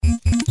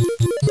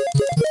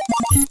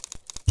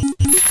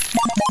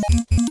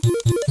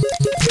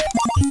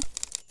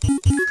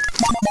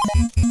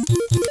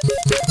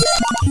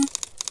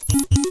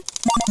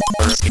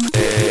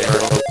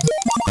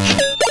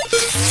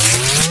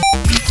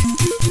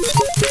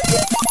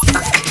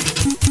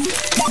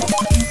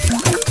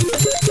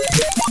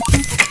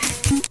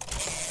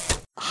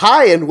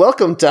Hi, and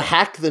welcome to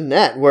Hack the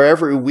Net, where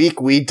every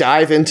week we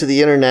dive into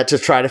the internet to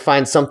try to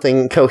find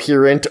something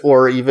coherent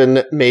or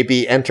even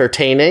maybe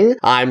entertaining.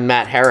 I'm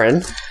Matt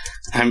Herron.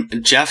 I'm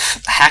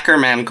Jeff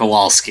Hackerman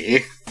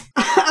Kowalski.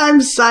 I'm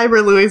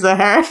Cyber Louisa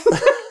Herron.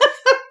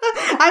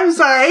 I'm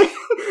sorry.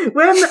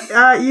 When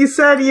you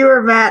said you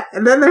were Matt,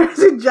 and then there was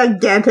a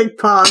gigantic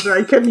pause where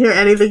I couldn't hear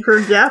anything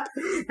from Jeff,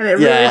 and it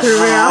really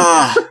threw me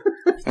off.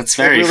 That's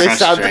very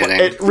frustrating.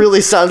 It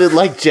really sounded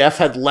like Jeff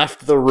had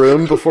left the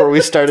room before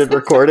we started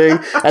recording,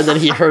 and then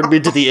he heard me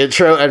do the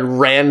intro and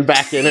ran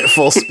back in at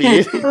full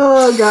speed.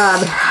 Oh, God.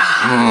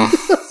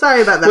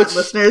 Sorry about that,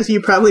 listeners.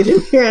 You probably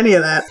didn't hear any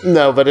of that.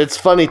 No, but it's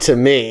funny to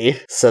me,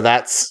 so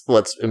that's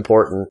what's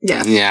important.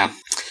 Yeah.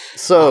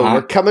 So,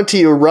 we're coming to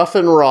you rough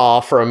and raw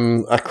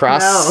from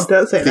across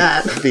don't say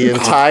that. The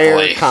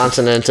entire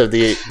continent of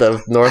the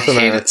North America. I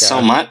hate it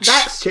so much.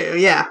 That's true,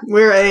 yeah.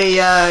 We're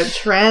a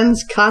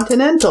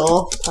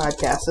transcontinental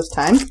podcast this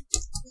time.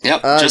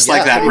 Yep, just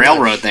like that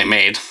railroad they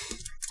made.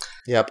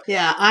 Yep.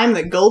 Yeah, I'm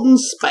the Golden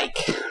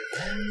Spike.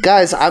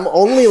 Guys, I'm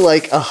only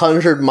like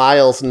 100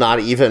 miles not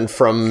even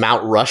from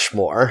Mount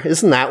Rushmore.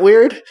 Isn't that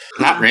weird?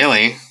 Not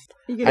really.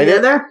 You gonna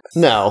go there?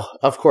 No,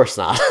 of course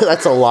not.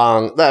 That's a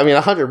long...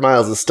 100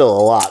 miles is still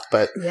a lot,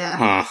 but...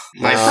 Yeah.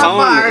 My How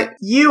far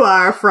you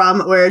are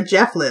from where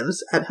Jeff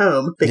lives at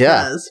home,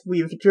 because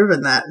we've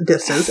driven that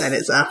distance, and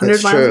it's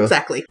 100 miles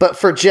exactly. But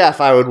for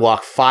Jeff, I would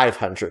walk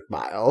 500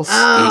 miles.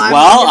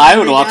 I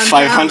would walk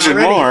 500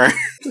 more.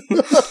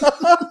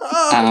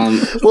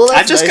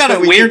 I just got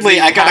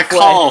I got a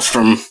call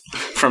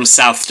from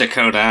South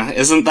Dakota.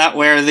 Isn't that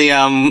where the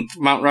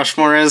Mount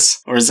Rushmore is?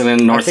 Or is it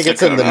in North Dakota? I think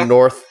it's in the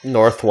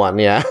north one,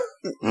 yeah.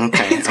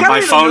 Okay. It's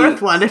gotta be the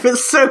north one if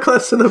it's so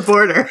close to the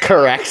border.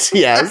 Correct,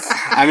 yes.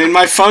 I mean,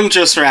 my phone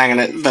just rang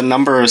and the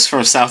number is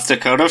from South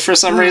Dakota for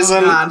some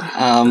reason. God.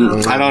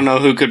 I don't know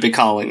who could be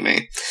calling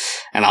me.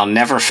 And I'll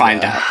never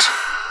find out.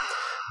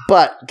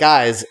 But,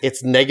 guys,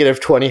 it's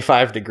negative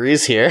 25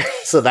 degrees here,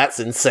 so that's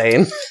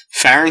insane.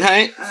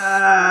 Fahrenheit?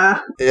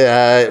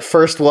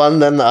 First one,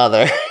 then the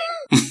other.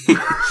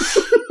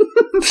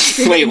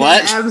 Wait,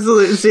 what?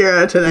 Absolute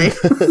zero today.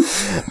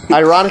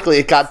 Ironically,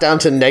 it got down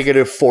to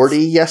negative 40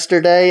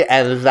 yesterday,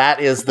 and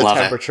that is the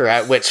temperature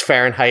at which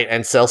Fahrenheit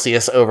and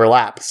Celsius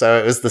overlap, so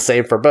it was the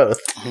same for both.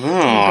 Oh,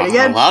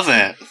 I love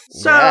it.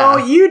 So,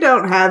 you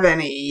don't have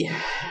any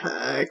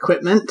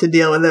equipment to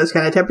deal with those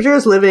kind of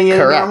temperatures, living in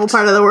a normal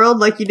part of the world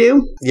like you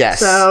do? Yes.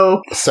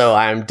 So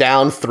I'm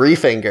down 3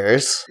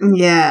 fingers.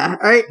 Yeah.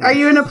 Are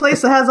you in a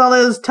place that has all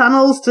those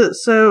tunnels,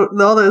 so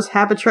all those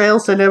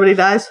habitrails so nobody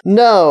dies?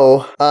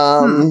 No.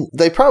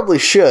 They probably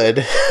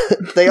should.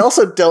 They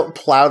also don't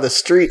plow the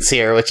streets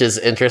here, which is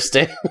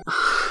interesting.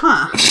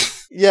 Huh.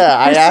 Yeah,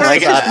 I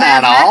asked about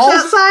at all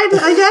outside,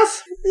 I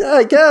guess. Yeah,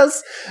 I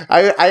guess.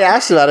 I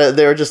asked about it.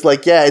 They were just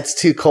like, yeah, it's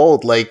too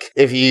cold. Like,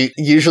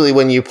 usually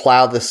when you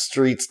plow the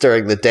streets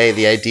during the day,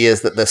 the idea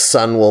is that the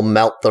sun will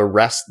melt the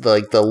rest,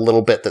 like the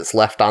little bit that's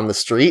left on the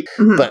street.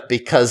 Mm-hmm. But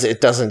because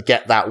it doesn't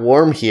get that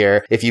warm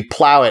here, if you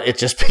plow it, it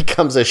just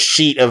becomes a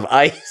sheet of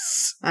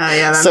ice. Oh,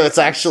 yeah. So it's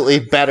actually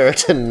better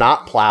to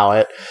not plow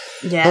it.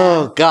 Yeah.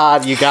 Oh,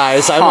 God, you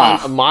guys.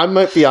 I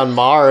might be on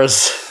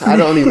Mars. I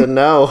don't even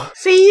know.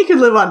 See, you could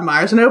live on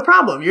Mars, no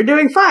problem. You're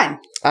doing fine.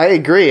 I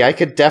agree. I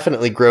could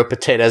definitely grow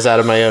potatoes out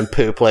of my own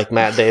poop like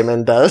Matt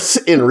Damon does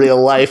in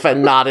real life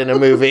and not in a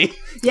movie.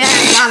 Yeah,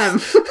 got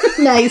him.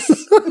 Nice.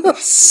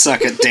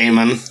 Suck it,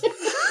 Damon.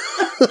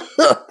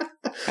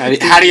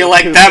 How do you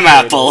like them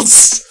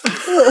apples?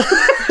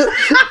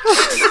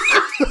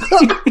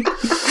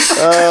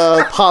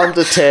 Pomme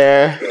de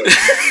terre.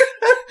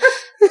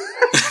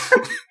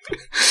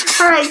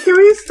 Alright, can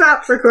we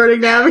stop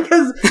recording now?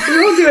 Because we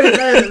won't do any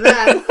better than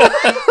that.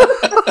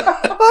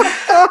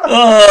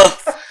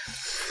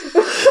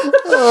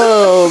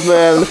 Oh,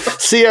 man.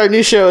 See, our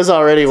new show is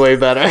already way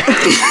better.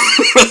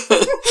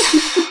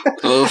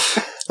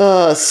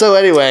 So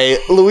anyway,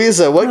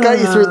 Louisa, what got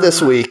you through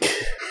this week?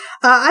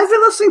 I've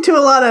been listening to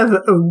a lot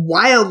of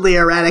wildly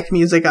erratic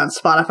music on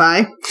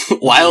Spotify.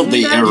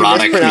 Wildly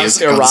erotic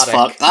music on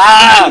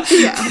Spotify.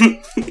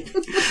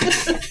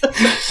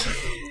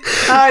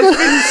 It's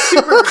been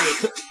super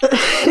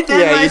great.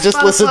 Yeah, you just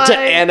Spotify listened to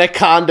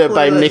Anaconda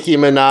by Nicki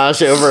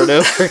Minaj over and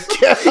over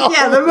again.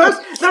 Yeah, the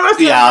most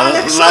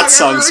that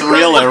song's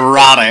real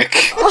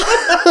erotic.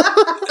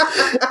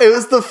 It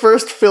was the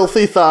first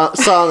filthy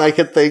song I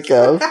could think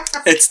of.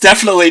 It's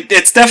definitely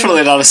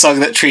not a song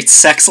that treats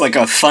sex like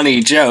a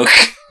funny joke.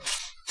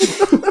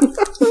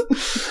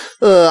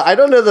 I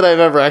don't know that I've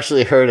ever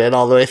actually heard it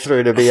all the way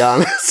through, to be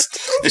honest.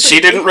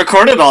 She didn't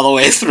record it all the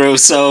way through,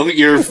 so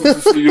you're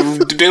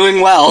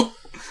doing well.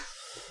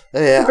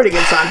 Yeah. Pretty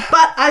good song.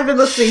 But I've been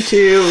listening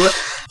to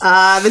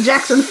the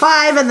Jackson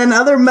 5 and then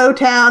other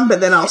Motown, but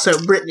then also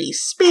Britney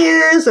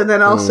Spears and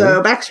then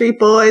also Backstreet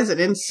Boys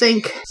and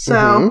NSYNC.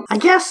 So I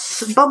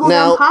guess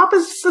Bubblegum Pop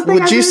is the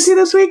thing I've been into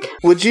this week.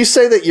 Would you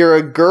say that you're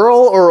a girl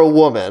or a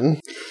woman?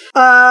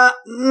 Not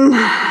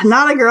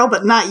a girl,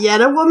 but not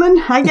yet a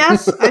woman, I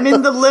guess. I'm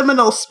in the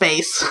liminal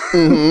space.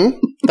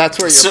 That's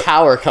where your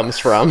power comes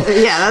from.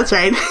 Yeah, that's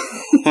right.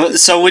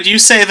 So would you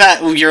say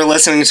that you're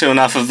listening to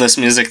enough of this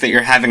music that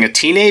you're having a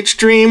teenage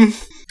dream?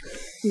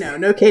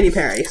 No Katy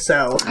Perry,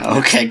 so...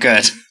 Okay,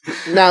 good.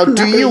 Now,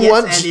 do you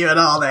want... you at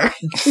all there.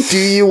 Do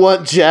you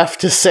want Jeff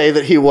to say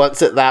that he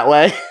wants it that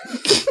way?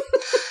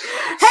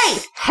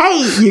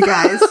 Hey, you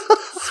guys.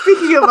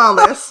 Speaking of all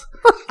this,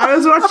 I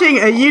was watching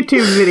a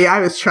YouTube video. I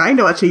was trying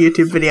to watch a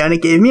YouTube video, and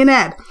it gave me an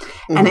ad.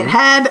 And it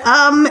had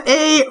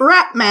a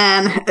rap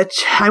man.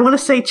 I want to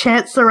say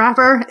Chance the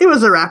Rapper. It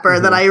was a rapper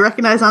that I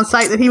recognized on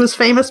sight that he was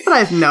famous, but I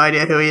have no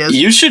idea who he is.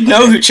 You should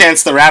know who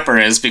Chance the Rapper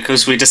is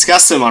because we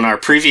discussed him on our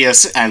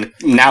previous and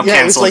now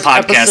canceled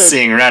podcast,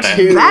 Seeing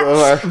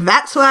Reddit.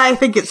 That's why I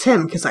think it's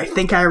him, because I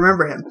think I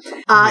remember him.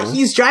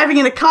 He's driving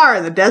in a car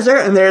in the desert,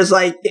 and there's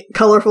like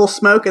colorful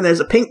smoke, and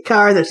there's a pink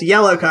car, and there's a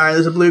yellow car, and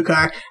there's a blue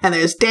car, and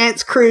there's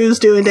dance crews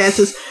doing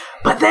dances.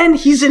 But then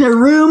he's in a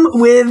room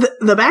with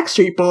the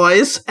Backstreet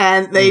Boys,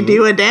 and they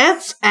do a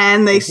dance,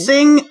 and they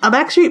sing a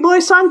Backstreet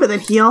Boys song, but then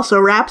he also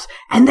raps,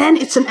 and then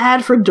it's an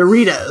ad for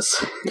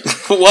Doritos.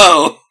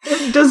 Whoa.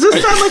 Does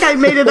this sound like I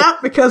made it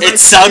up? Because it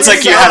sounds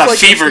like you had a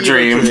fever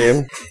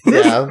dream.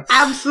 This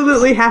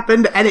absolutely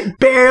happened, and it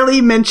barely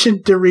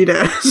mentioned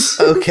Doritos.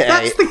 Okay.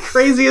 That's the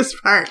craziest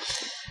part.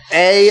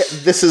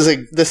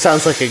 This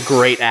sounds like a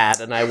great ad,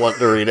 and I want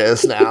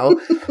Doritos now.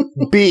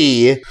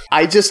 B,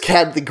 I just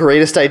had the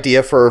greatest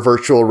idea for a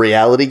virtual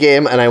reality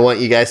game, and I want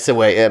you guys to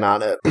weigh in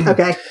on it.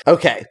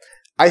 Okay.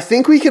 I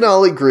think we can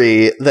all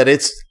agree that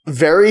it's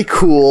very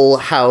cool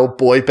how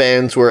boy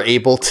bands were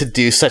able to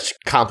do such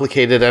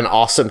complicated and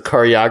awesome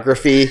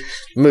choreography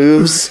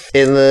moves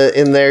in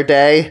their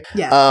day.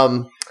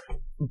 Yeah.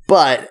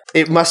 But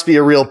it must be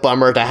a real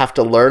bummer to have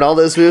to learn all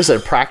those moves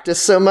and practice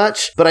so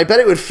much. But I bet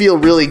it would feel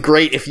really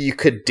great if you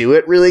could do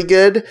it really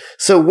good.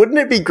 So wouldn't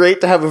it be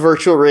great to have a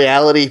virtual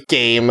reality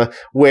game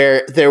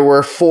where there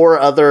were 4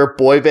 other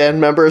boy band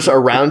members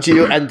around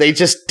you and they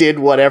just did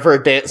whatever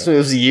dance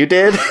moves you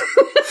did?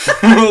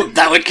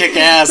 That would kick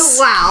ass.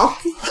 Wow.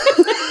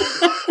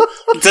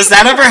 Does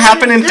that ever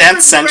happen in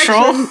Dance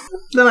Central?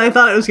 Than I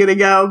thought it was going to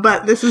go,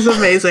 but this is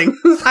amazing.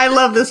 I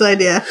love this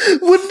idea.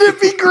 Wouldn't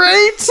it be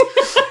great?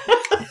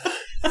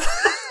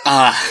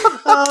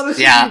 This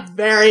is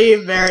very,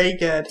 very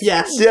good.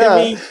 Yes. Yeah. Can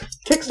we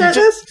kickstart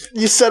this?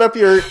 You set up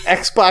your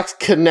Xbox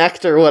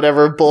Connect or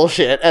whatever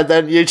bullshit, and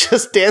then you're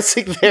just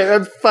dancing there,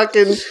 and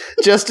fucking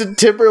Justin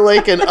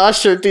Timberlake and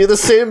Usher do the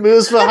same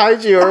moves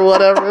behind you or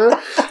whatever.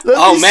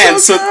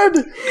 So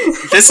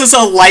this is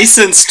a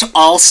licensed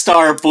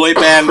all-star boy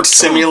band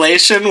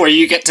simulation where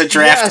you get to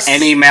draft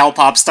any male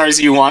pop stars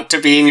you want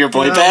to be in your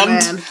boy band.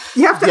 Man.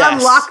 You have to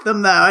unlock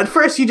them, though. At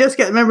first, you just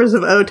get members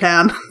of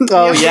O-Town.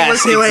 Oh,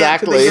 yes,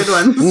 exactly. Good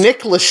ones.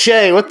 Nick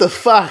Lachey, what the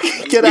fuck?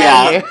 Get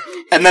out of here.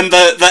 And then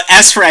the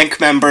S-rank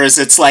members,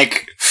 it's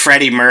like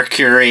Freddie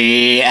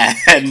Mercury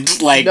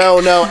and like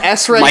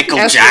S-rank,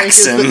 Michael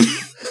Jackson.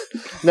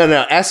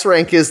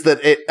 S-rank is that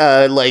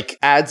it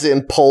adds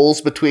in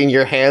poles between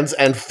your hands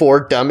and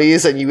 4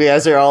 dummies, and you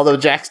guys are all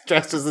dressed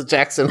as the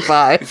Jackson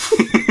 5.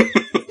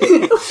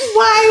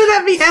 Why would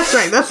that be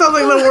S-rank? That sounds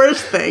like the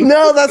worst thing.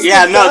 No, that's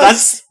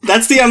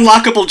the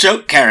unlockable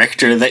joke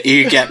character that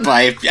you get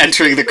by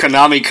entering the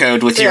Konami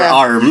code with your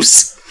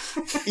arms.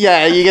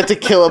 Yeah, you get to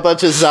kill a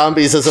bunch of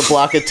zombies as a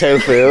block of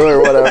tofu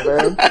or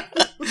whatever.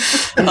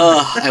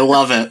 I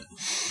love it.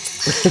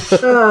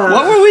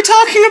 What were we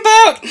talking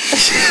about?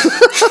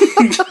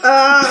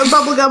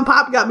 Bubblegum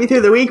Pop got me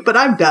through the week, but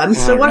I'm done.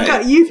 So what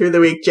got you through the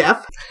week,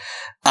 Jeff?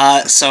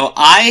 So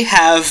I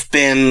have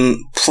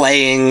been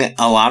playing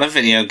a lot of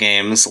video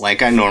games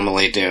like I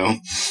normally do.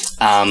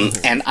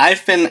 And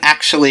I've been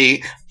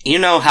actually, you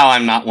know how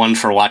I'm not one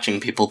for watching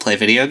people play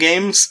video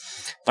games,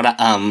 but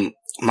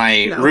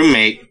my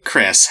roommate,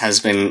 Chris, has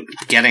been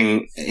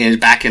getting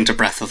back into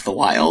Breath of the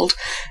Wild,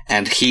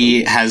 and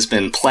he has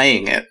been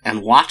playing it,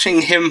 and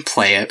watching him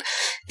play it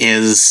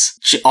is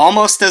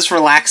almost as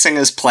relaxing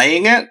as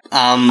playing it.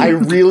 I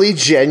really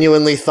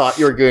genuinely thought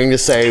you were going to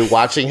say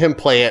watching him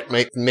play it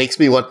makes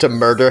me want to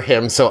murder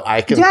him so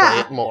I can play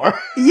it more.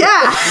 Yeah,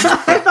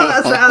 I thought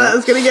that's how that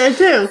was going to go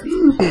too.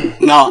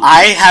 No,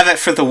 I have it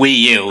for the Wii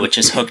U, which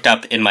is hooked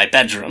up in my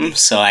bedroom,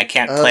 so I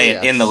can't play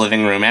it in the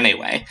living room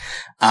anyway.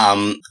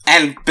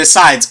 And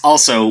besides,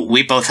 also,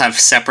 we both have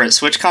separate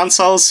Switch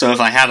consoles, so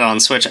if I had it on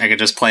Switch, I could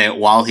just play it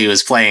while he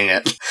was playing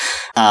it.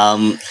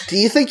 Do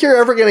you think you're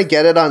ever going to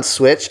get it on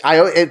Switch?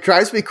 It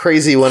drives me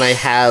crazy when I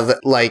have,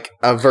 like,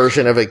 a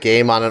version of a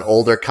game on an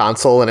older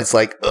console, and it's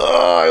like,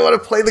 oh, I want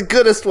to play the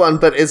goodest one,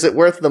 but is it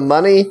worth the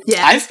money?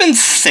 Yeah. I've been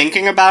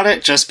thinking about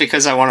it just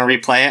because I want to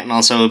replay it, and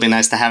also it would be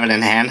nice to have it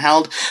in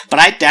handheld, but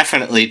I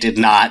definitely did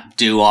not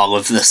do all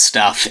of the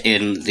stuff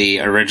in the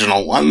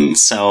original one,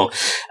 so,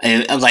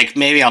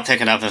 maybe I'll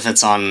pick it up if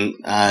it's on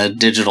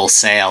digital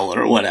sale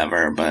or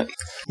whatever, but...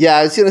 Yeah,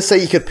 I was going to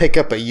say you could pick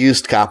up a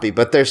used copy,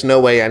 but there's no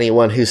way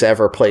anyone who's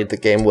ever played the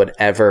game would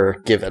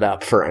ever give it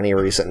up for any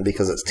reason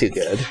because it's too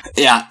good.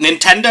 Yeah,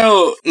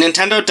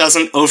 Nintendo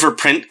doesn't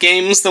overprint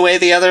games the way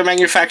the other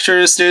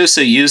manufacturers do,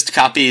 so used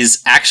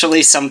copies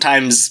actually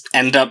sometimes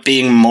end up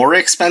being more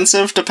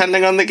expensive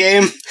depending on the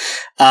game.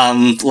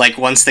 like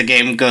once the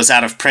game goes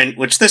out of print,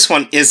 which this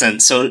one isn't,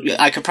 so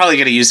I could probably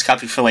get a used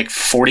copy for like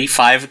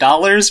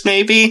 $45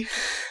 maybe,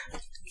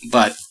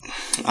 but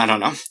I don't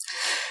know.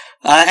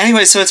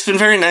 Anyway, so it's been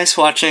very nice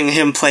watching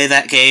him play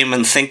that game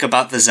and think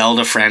about the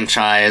Zelda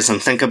franchise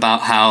and think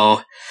about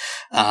how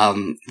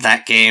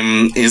that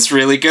game is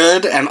really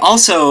good, and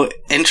also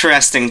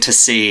interesting to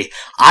see.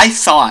 I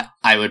thought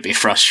I would be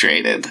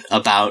frustrated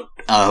about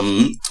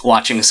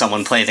watching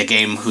someone play the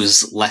game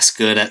who's less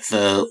good at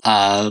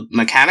the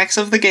mechanics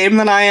of the game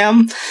than I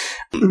am,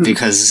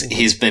 because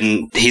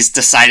he's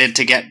decided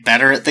to get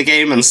better at the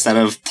game instead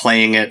of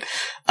playing it.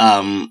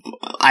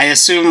 I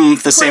assume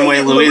the same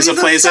way Louisa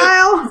plays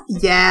style?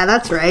 It. Yeah,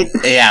 that's right.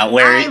 Yeah,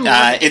 where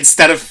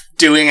instead of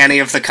doing any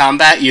of the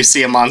combat, you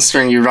see a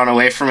monster and you run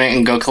away from it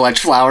and go collect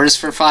flowers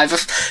for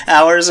 5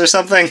 hours or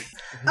something.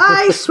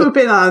 I swoop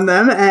in on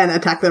them and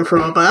attack them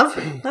from above.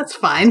 That's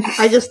fine.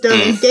 I just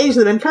don't engage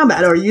them in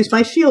combat or use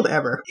my shield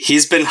ever.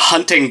 He's been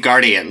hunting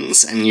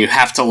guardians, and you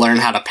have to learn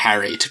how to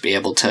parry to be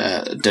able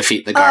to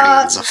defeat the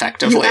guardians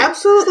effectively. You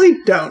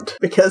absolutely don't,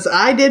 because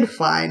I did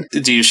fine.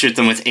 Do you shoot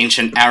them with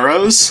ancient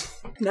arrows?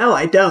 No,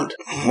 I don't.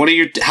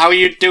 How are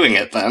you doing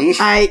it then?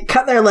 I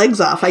cut their legs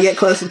off. I get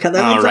close and cut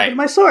their legs off with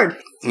my sword.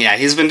 Yeah,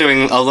 he's been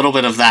doing a little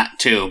bit of that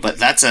too, but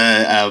that's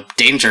a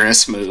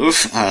dangerous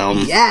move.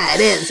 Yeah, it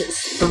is.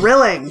 It's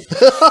thrilling.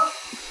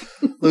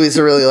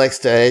 Louisa really likes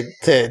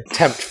to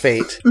tempt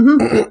fate.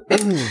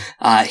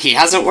 He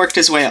hasn't worked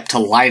his way up to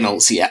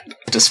Lionel's yet,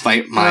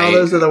 despite my... Oh,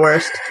 those are the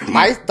worst.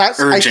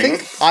 Urging.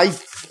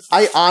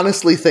 I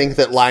honestly think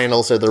that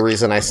Lionel's are the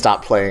reason I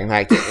stopped playing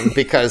that game,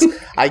 because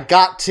I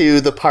got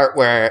to the part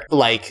where,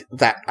 like,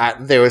 that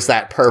there was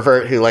that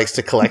pervert who likes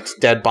to collect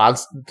dead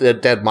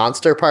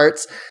monster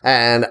parts,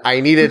 and I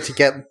needed to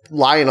get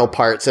Lionel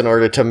parts in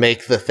order to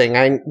make the thing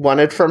I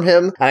wanted from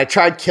him. And I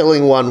tried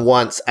killing one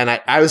once, and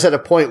I was at a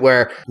point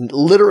where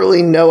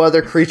literally no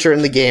other creature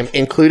in the game,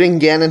 including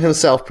Ganon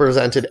himself,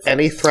 presented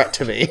any threat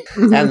to me.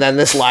 And then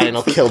this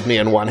Lionel killed me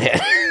in one hit.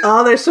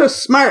 Oh, they're so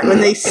smart. When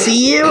they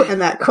see you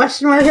and that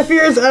question mark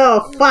appears,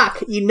 oh,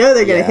 fuck. You know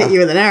they're going to hit you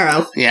with an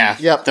arrow. Yeah.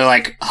 Yep. They're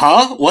like,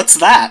 huh? What's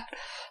that?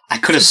 I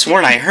could have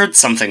sworn I heard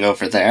something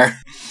over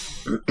there.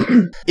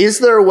 Is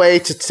there a way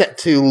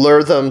to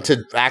lure them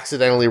to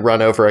accidentally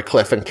run over a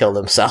cliff and kill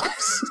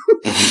themselves?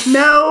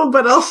 No,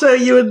 but also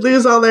you would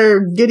lose all their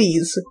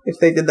goodies if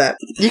they did that.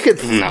 You could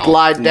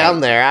glide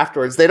down there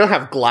afterwards. They don't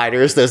have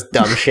gliders, those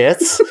dumb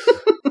shits.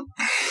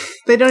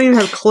 They don't even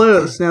have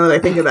clothes, now that I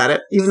think about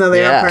it, even though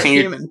they are part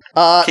human.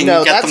 Can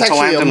you get them to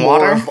land in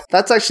water?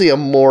 That's actually a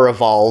more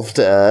evolved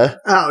to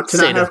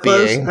state of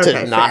being,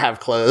 to not have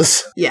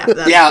clothes. Yeah,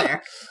 that's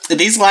fair.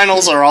 These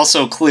Lionels are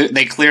also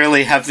they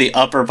clearly have the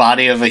upper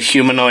body of a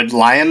humanoid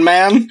lion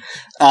man,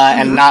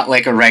 and not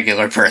like a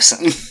regular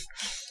person.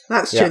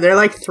 That's true. They're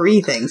like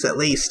 3 things at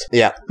least.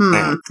 Yeah.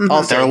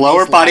 Also, their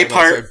lower body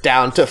part are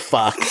down to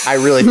fuck. I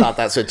really thought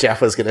that's what Jeff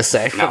was going to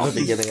say from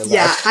the beginning of that.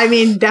 Yeah, I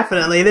mean,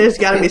 definitely. There's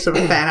got to be some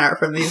fan art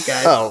from these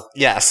guys. Oh,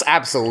 yes,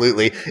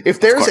 absolutely.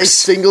 If there's a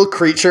single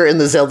creature in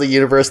the Zelda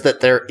universe that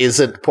there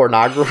isn't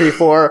pornography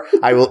for,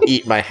 I will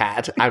eat my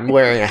hat. I'm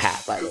wearing a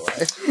hat, by the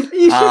way.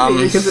 You should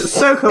be, because it's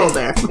so cold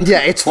there.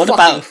 Yeah, it's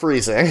fucking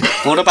freezing.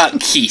 What about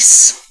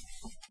Keese?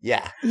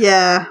 Yeah.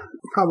 Yeah,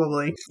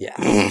 probably.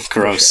 Yeah.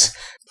 Gross.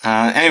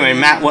 Anyway,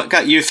 Matt, what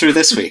got you through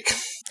this week?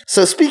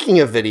 So speaking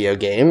of video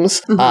games,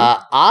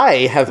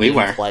 I have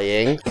been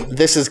playing,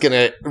 this is going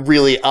to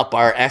really up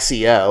our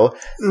SEO,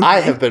 I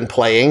have been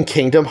playing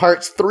Kingdom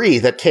Hearts 3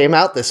 that came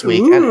out this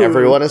week and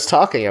everyone is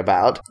talking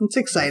about. It's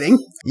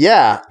exciting.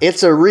 Yeah,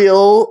 it's a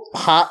real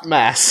hot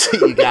mess,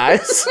 you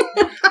guys.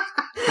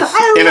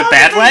 In a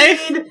bad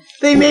way?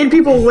 They made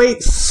people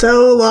wait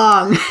so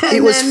long.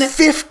 It was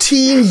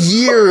 15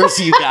 years,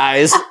 you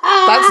guys.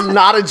 That's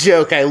not a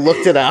joke. I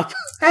looked it up.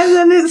 And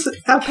then it's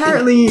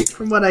apparently,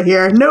 from what I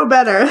hear, no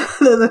better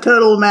than the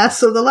total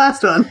mess of the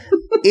last one.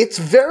 It's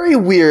very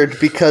weird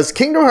because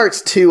Kingdom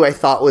Hearts 2 I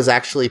thought was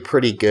actually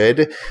pretty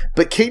good,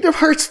 but Kingdom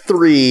Hearts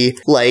 3,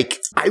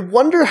 like, I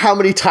wonder how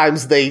many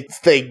times they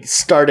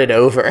started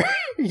over.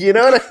 You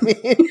know what I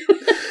mean?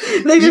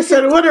 They just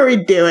said, what are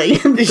we doing?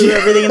 And threw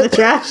everything in the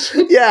trash.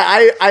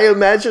 Yeah, I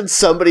imagine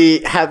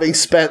somebody having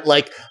spent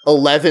like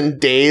 11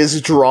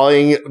 days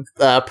drawing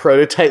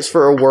prototypes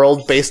for a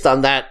world based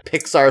on that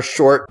Pixar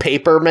short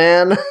Paper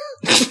Man.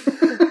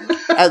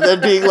 And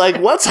then being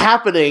like, what's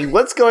happening?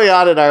 What's going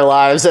on in our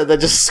lives? And then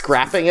just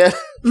scrapping it.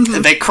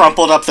 They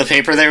crumpled up the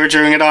paper they were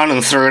drawing it on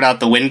and threw it out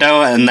the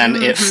window, and then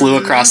it flew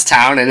across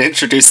town and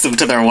introduced them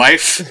to their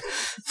wife.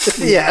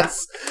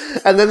 Yes.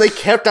 And then they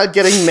kept on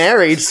getting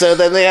married, so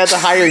then they had to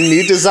hire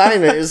new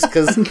designers,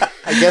 because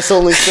I guess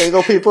only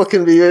single people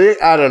can be...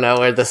 I don't know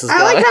where this is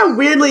going. I like how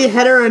weirdly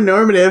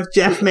heteronormative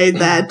Jeff made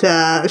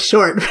that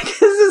short, because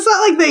it's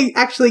not like they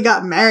actually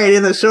got married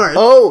in the short.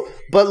 Oh,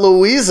 but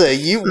Louisa,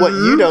 what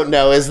you don't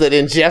know is that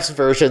in Jeff's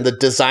version, the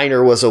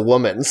designer was a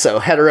woman, so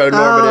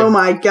heteronormative... Oh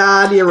my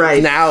god, you're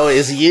right. Now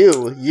is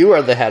you. You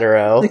are the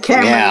hetero. The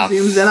camera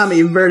zooms in on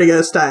me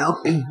Vertigo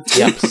style.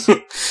 Yep.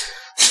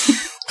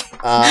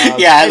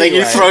 Yeah, and then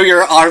you throw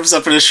your arms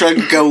up in a shrug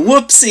and go,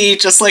 whoopsie,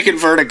 just like in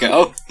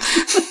Vertigo.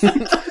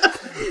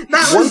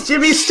 That was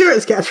Jimmy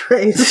Stewart's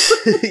catchphrase.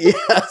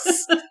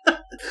 Yes.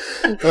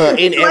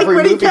 In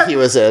every movie he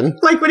was in.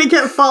 Like when he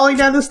kept falling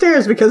down the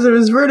stairs because of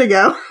his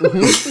vertigo.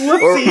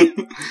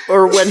 Whoopsie.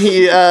 Or when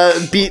he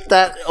beat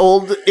that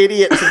old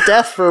idiot to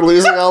death for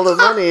losing all the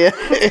money.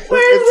 Where's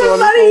the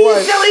money, you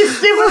silly,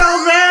 stupid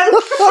old man?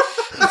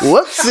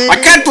 Whoopsie. I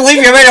can't believe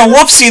you made a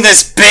whoopsie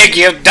this big,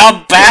 you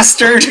dumb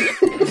bastard!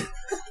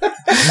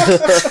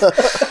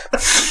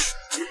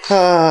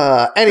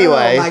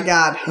 Anyway, oh my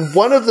god.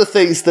 One of the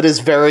things that is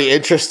very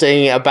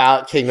interesting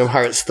about Kingdom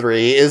Hearts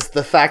 3 is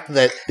the fact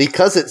that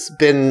because it's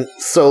been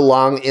so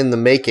long in the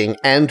making,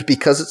 and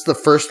because it's the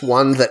first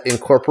one that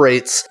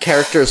incorporates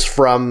characters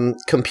from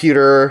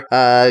computer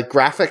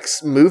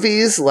graphics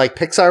movies, like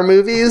Pixar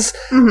movies,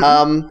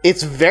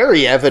 it's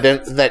very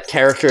evident that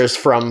characters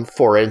from,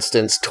 for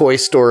instance, Toy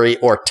Story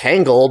or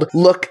Tangled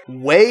look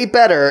way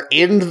better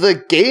in the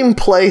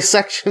gameplay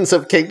sections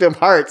of Kingdom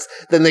Hearts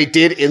than they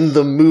did in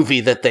the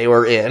movie that they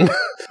were in.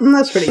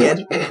 That's pretty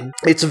good.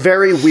 It's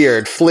very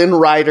weird. Flynn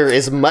Rider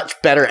is much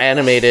better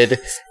animated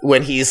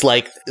when he's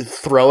like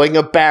throwing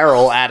a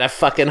barrel at a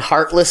fucking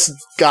heartless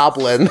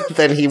goblin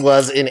than he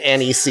was in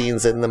any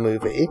scenes in the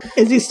movie.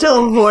 Is he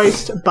still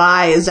voiced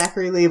by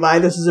Zachary Levi?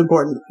 This is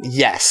important.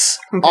 Yes.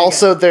 Okay,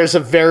 Also, there's a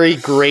very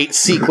great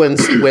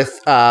sequence with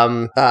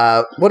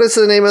what is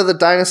the name of the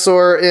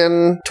dinosaur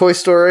in Toy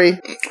Story?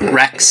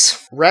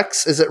 Rex.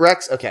 Rex? Is it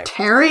Rex? Okay.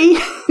 Terry?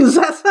 Does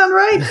that sound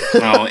right?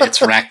 No,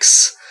 it's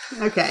Rex.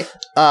 Okay.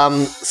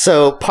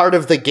 So part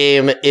of the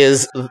game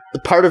is,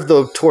 part of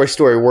the Toy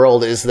Story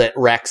world is that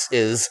Rex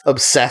is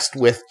obsessed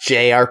with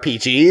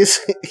JRPGs.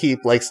 He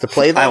likes to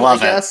play them, I love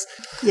it. guess.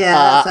 Yeah,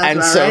 that sounds and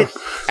about so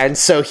right. and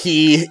so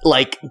he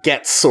like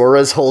gets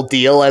Sora's whole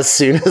deal as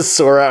soon as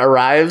Sora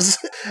arrives,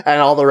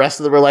 and all the rest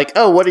of them are like,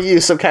 "Oh, what are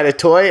you, some kind of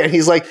toy?" And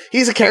he's like,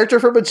 "He's a character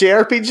from a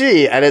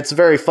JRPG," and it's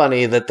very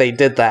funny that they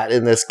did that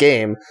in this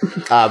game.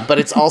 But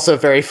it's also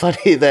very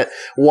funny that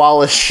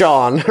Wallace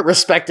Shawn,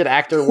 respected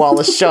actor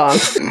Wallace Shawn,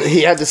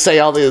 he had to say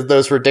all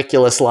those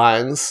ridiculous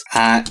lines.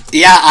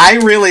 Yeah, I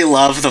really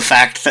love the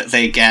fact that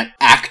they get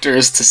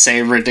actors to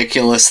say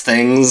ridiculous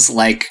things,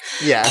 like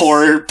Yes.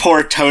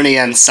 poor Tony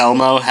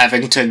Anselmo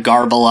having to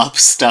garble up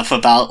stuff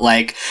about,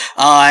 like,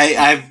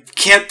 I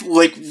can't,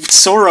 like,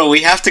 Sora,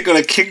 we have to go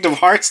to Kingdom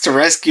Hearts to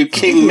rescue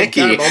King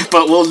Mickey, garbled.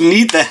 but we'll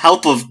need the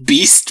help of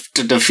Beast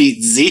to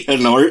defeat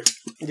Xehanort.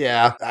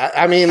 Yeah,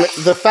 I mean,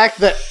 the fact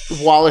that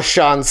Wallace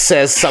Shawn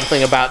says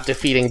something about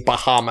defeating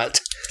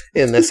Bahamut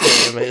in this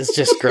game is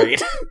just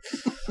great.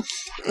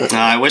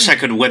 I wish I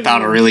could whip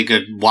out a really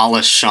good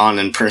Wallace Shawn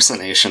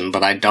impersonation,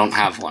 but I don't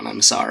have one,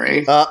 I'm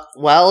sorry.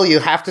 Well, you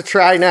have to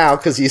try now,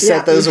 because you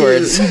said those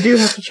words. You do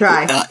have to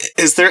try.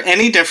 Is there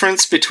any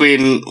difference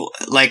between,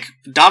 like,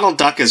 Donald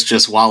Duck is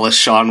just Wallace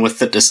Shawn with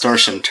the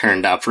distortion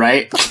turned up,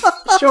 right?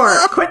 Sure,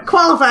 quit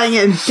qualifying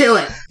it and do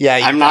it. Yeah,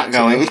 I'm not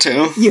going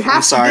to. You have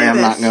I'm sorry, to do I'm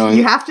this. not going.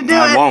 You have to do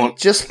I it. won't.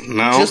 Just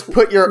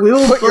put We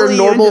will your bully you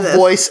normal into this.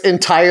 voice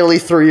entirely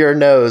through your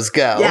nose.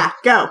 Go. Yeah,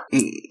 go.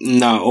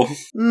 No.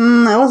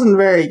 That wasn't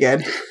very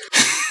good.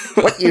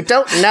 What you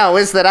don't know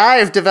is that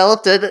I've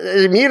developed an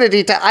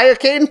immunity to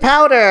iocane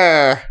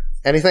powder.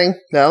 Anything?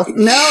 No?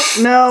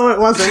 No, it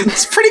wasn't.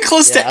 It's pretty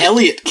close to Yeah.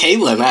 Elliot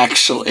Kalin,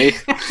 actually.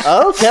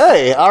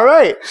 Okay,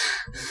 alright.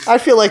 I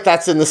feel like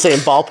that's in the same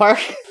ballpark.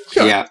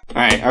 Sure. Yeah.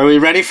 Alright, are we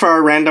ready for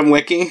our random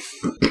wiki?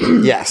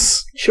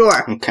 Yes.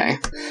 Sure. Okay.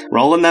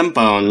 Rolling them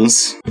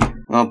bones.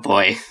 Oh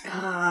boy.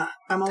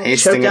 I'm all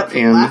Pasting choked up it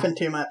from in. laughing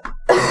too much.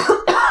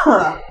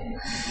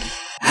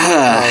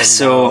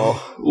 So,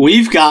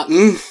 we've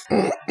gotten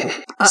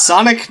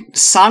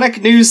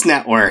Sonic News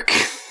Network at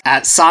What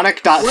could this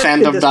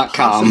sonic.fandom.com.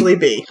 possibly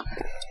be?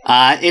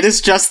 It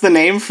is just the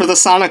name for the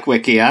Sonic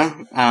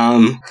Wikia.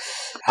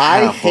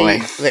 I Oh, boy.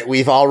 hate that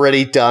we've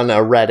already done a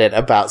Reddit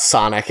about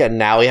Sonic, and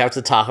now we have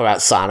to talk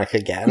about Sonic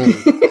again.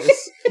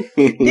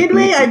 Did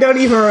we? I don't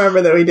even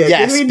remember that we did.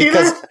 Yes, did we do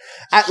because that?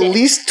 at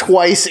least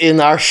twice in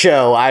our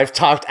show, I've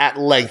talked at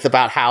length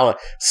about how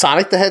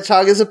Sonic the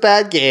Hedgehog is a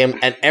bad game,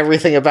 and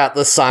everything about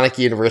the Sonic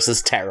universe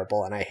is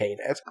terrible, and I hate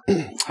it.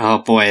 Oh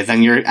boy,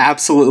 then you're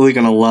absolutely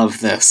gonna love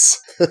this.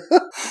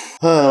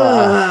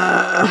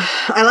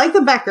 I like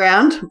the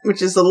background,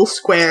 which is little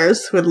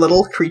squares with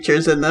little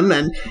creatures in them,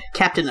 and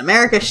Captain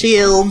America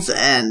shields,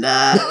 and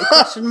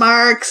question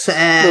marks,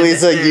 and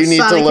Louisa, you there's need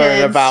Sonic to learn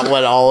heads. about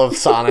what all of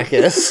Sonic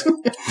is.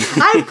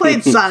 I've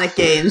played Sonic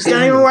games.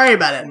 Don't even worry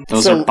about it.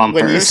 Those So are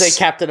bumpers. when you say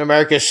Captain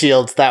America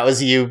shields, that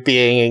was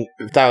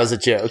a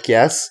joke,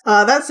 yes?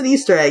 That's an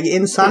Easter egg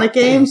in Sonic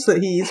games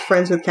that he's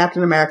friends with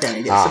Captain America and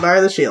he gets to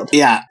borrow the shield.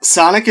 Yeah,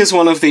 Sonic is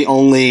one of the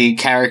only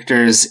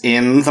characters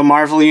in the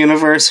Marvel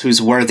Universe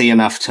who's worthy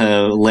enough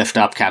to lift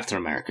up Captain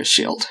America's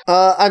shield.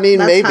 I mean,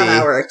 That's maybe. how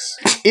that works.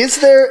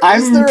 Is there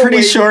I'm a pretty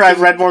way sure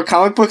I've read more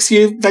comic books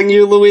than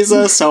you,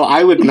 Louisa, so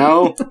I would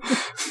know.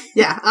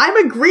 Yeah, I'm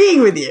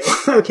agreeing with you.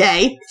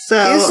 Okay, so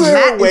Is there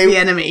Matt a way- is the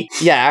enemy.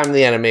 Yeah, I'm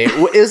the enemy.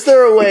 Is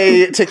there a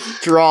way to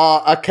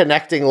draw a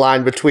connecting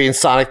line between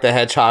Sonic the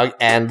Hedgehog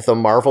and the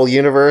Marvel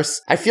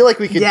Universe? I feel like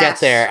we could get Yes.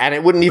 there, and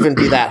it wouldn't even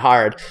be that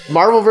hard.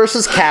 Marvel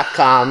vs.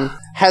 Capcom.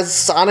 Has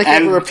Sonic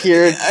ever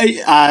appeared?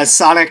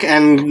 Sonic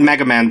and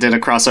Mega Man did a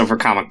crossover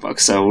comic book,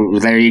 so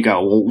there you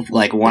go.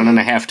 Like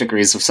 1.5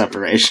 degrees of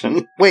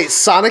separation. Wait,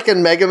 Sonic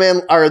and Mega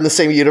Man are in the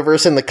same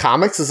universe in the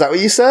comics? Is that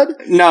what you said?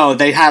 No,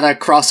 they had a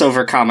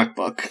crossover comic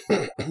book.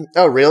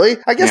 Oh, really?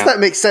 I guess Yeah. that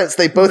makes sense.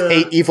 They both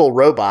hate evil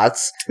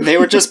robots. They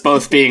were just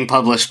both being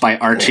published by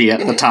Archie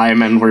at the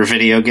time and were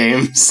video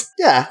games.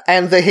 Yeah,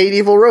 and they hate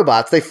evil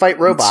robots. They fight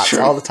robots true.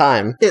 all the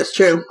time. It's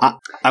true.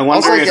 I wonder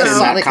Also, I if guess in that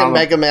Sonic and comic...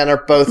 Mega Man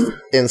are both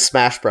in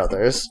Smash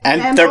Brothers.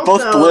 And they're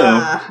both also,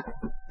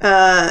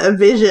 blue.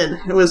 Vision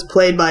was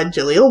played by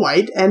Jaleel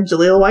White, and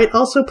Jaleel White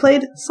also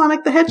played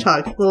Sonic the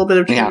Hedgehog. A little bit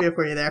of trivia Yeah.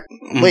 for you there.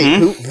 Wait, Mhm.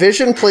 who?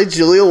 Vision played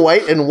Jaleel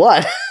White in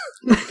what?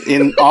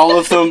 In all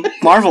of the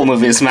Marvel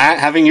movies, Matt.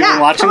 Haven't you been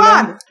watching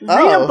come them? on.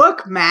 Read Oh. a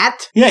book, Matt.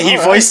 Yeah, he All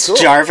right, voiced cool.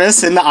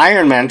 Jarvis in the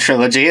Iron Man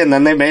trilogy, and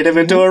then they made him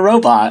into a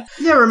robot.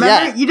 Yeah, remember?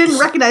 Yeah. You didn't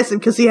recognize him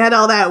because he had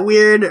all that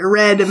weird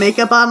red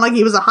makeup on like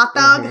he was a hot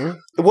dog. Mhm.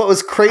 What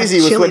was crazy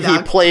was Chili when he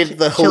dog. played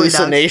the Chili dogs.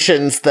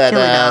 hallucinations that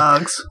Chili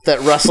dogs.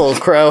 that Russell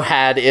Crowe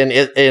had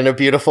in A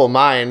Beautiful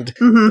Mind,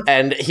 hmm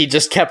and he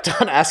just kept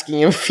on asking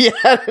him if he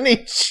had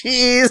any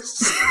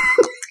cheese.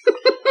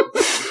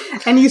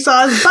 And you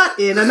saw his butt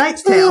in A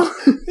Knight's Tale.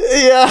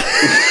 Yeah.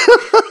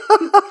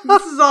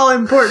 This is all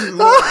important.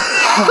 lore.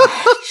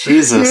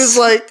 Jesus.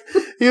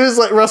 He was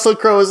like, Russell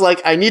Crowe was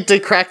like, I need to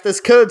crack this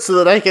code so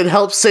that I can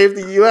help save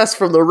the US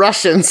from the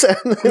Russians.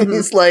 And then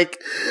he's like,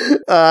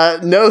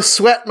 no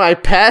sweat, my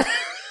pet.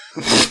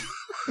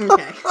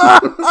 Okay.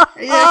 Are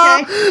you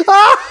okay?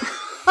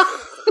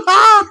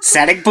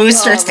 Setting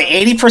boosters to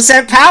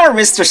 80% power,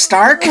 Mr.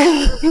 Stark!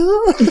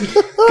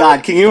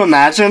 God, can you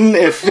imagine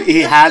if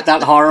he had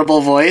that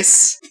horrible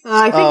voice?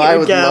 I think I it would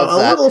would go love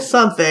a that. little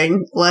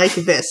something like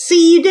this.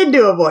 See, you did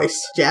do a voice,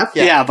 Jeff.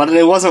 Yeah, but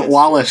it wasn't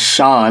Wallace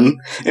Shawn.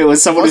 It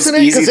was someone Wasn't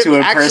who's it? easy Because to it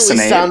actually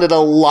impersonate. sounded a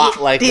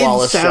lot like Did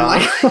Wallace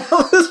sound Shawn. like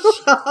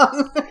Wallace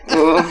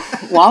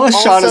Shawn.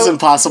 Wallace Shawn is Also-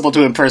 impossible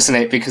to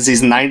impersonate because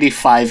he's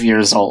 95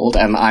 years old,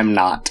 and I'm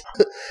not.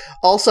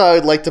 Also, I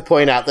would like to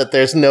point out that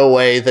there's no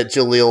way that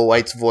Jaleel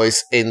White's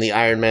voice in the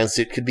Iron Man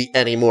suit could be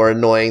any more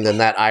annoying than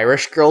that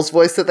Irish girl's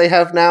voice that they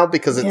have now,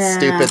 because it's Yeah.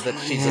 stupid that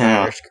she's an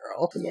Yeah. Irish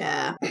girl.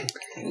 Yeah.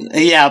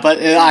 Yeah, but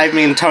I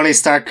mean, Tony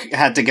Stark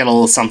had to get a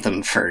little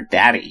something for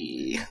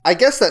Daddy. I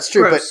guess that's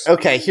true, Gross. but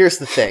okay, here's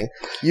the thing.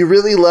 You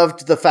really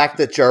loved the fact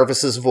that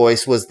Jarvis's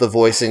voice was the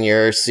voice in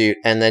your suit,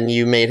 and then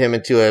you made him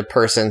into a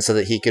person so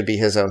that he could be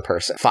his own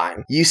person.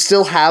 Fine. You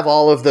still have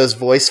all of those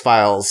voice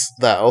files,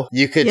 though.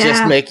 You could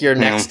just Yeah. make your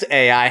Yeah. next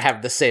AI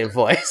have the same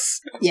voice.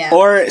 Yeah.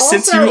 Or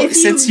Also, if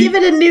you give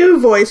it a new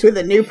voice with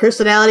a new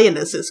personality, and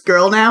it's this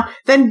girl now,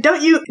 then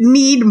don't you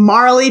need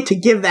Marley to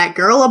give that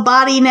girl a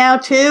body now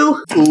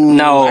too?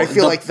 No, I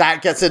feel the- like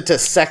that gets into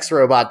sex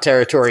robot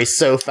territory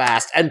so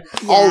fast, and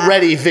Yeah.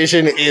 already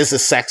Vision is a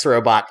sex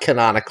robot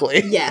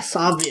canonically. Yes,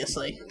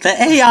 obviously. the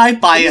AI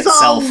by He's all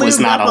itself was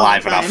lubed not up all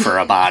alive the enough time. for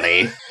a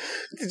body.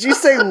 Did you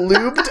say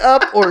lubed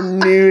up or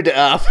nude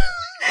up?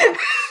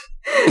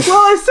 Well,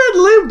 I said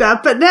lubed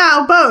up, but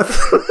now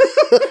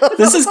both.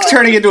 This is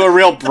turning into a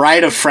real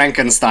Bride of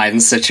Frankenstein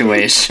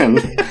situation.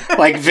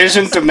 Like,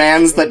 Vision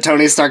demands that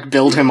Tony Stark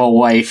build him a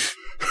wife.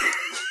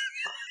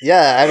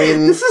 Yeah, I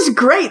mean, This is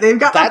great. They've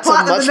got the That's a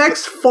plot of much the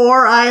next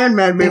 4 Iron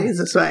Man movies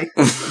this way.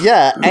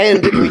 yeah,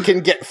 and we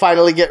can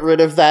finally get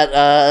rid of that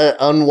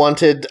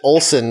unwanted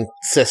Olsen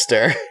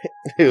sister,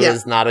 who is Yeah.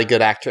 not a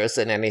good actress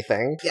in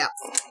anything.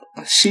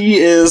 She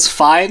is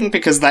fine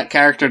because that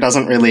character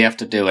doesn't really have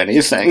to do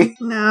anything.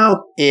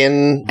 No.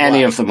 In Any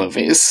what? of the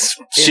movies.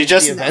 She In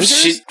just the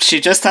Avengers? she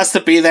just has to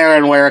be there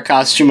and wear a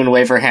costume and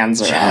wave her hands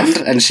around,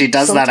 and she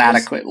does that Sometimes-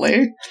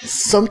 adequately.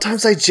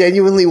 Sometimes I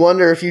genuinely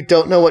wonder if you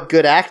don't know what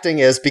good acting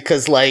is,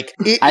 because like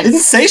I didn't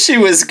say she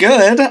was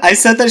good. I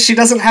said that she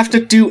doesn't have to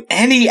do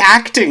any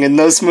acting in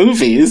those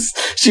movies.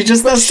 She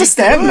just has to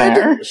stand could.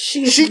 there.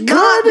 She's She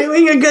not could.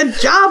 doing a good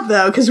job,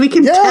 though, because we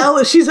can Yeah. tell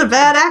that she's a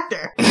bad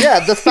actor.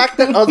 yeah, the fact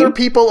that other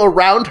people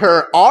around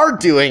her are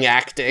doing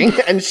acting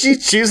and she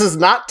chooses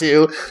not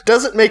to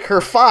doesn't make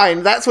her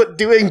fine. That's what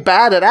doing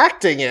bad at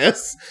acting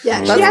is. Yeah,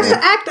 she That's has the-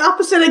 to act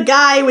opposite a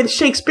guy with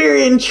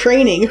Shakespearean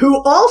training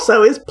who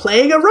also is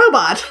playing a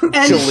robot. And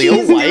Jaleel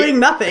she's White? doing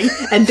nothing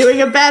and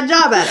doing a bad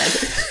job at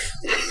it.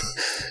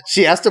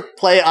 She has to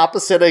play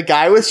opposite a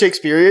guy with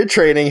Shakespearean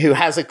training who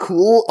has a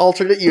cool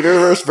alternate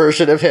universe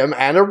version of him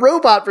and a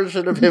robot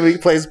version of him who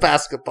plays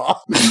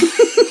basketball.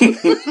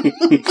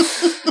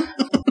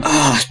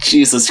 Oh,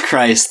 Jesus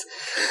Christ.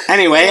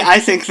 Anyway, I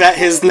think that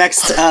his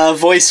next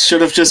voice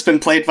should have just been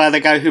played by the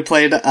guy who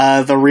played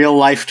the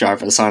real-life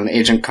Jarvis on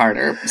Agent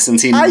Carter,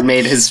 since he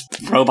made his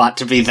robot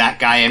to be that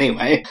guy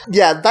anyway.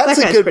 Yeah, that's That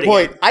a guy's good pretty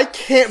point. good. I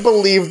can't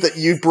believe that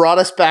you brought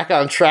us back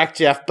on track,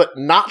 Jeff, but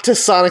not to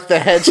Sonic the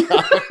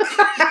Hedgehog.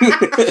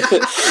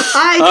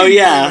 I Oh, can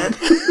yeah. do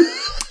it.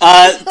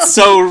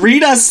 So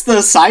read us the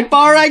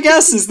sidebar, I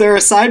guess? Is there a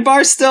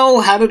sidebar still?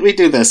 How did we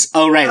do this?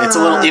 Oh, right, it's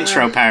a little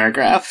intro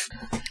paragraph.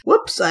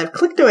 Whoops, I've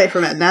clicked away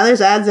from it. Now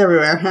there's ads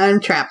everywhere. I'm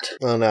trapped.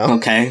 Oh no.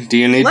 Okay, do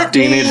you need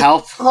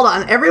help? Hold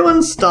on,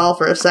 everyone stall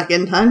for a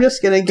second. I'm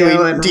just gonna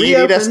go and do you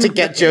need us to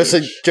get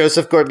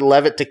Joseph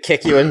Gordon-Levitt to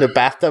kick you into a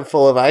bathtub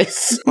full of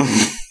ice?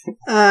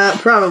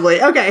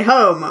 Probably. Okay,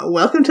 home.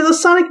 Welcome to the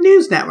Sonic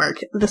News Network.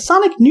 The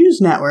Sonic News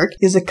Network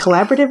is a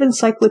collaborative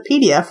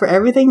encyclopedia for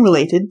everything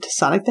related to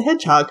Sonic the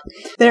Hedgehog.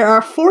 There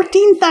are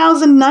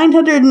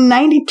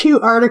 14,992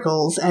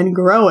 articles and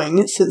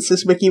growing since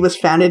this wiki was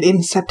founded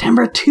in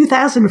September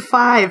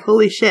 2005.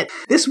 Holy shit.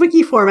 This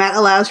wiki format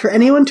allows for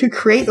anyone to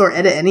create or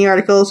edit any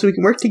article so we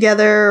can work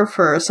together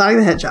for Sonic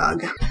the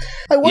Hedgehog.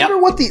 I wonder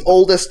what the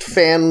oldest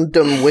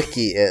fandom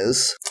wiki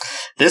is.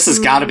 This has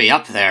got to be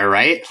up there,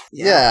 right?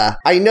 Yeah.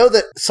 I know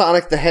that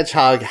Sonic the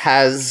Hedgehog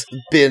has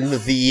been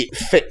the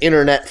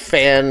internet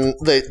fan,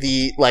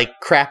 the like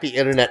crappy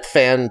internet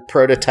fan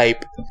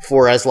prototype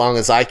for as long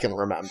as I can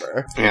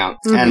remember. Yeah,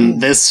 and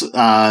this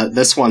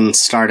one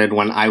started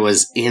when I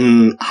was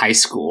in high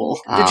school.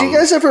 Did you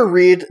guys ever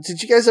read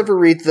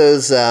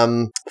those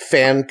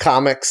fan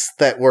comics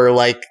that were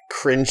like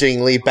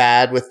cringingly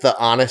bad with the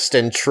honest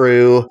and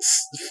true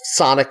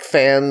Sonic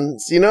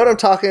fans? You know what I'm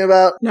talking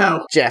about?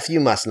 No. Jeff, you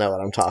must know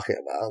what I'm talking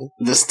about.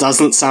 This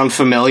doesn't sound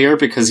familiar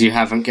because you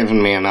haven't given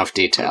me enough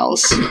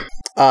details.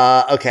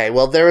 Okay,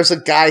 well, there was a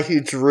guy who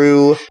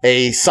drew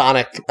a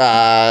Sonic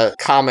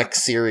comic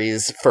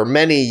series for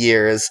many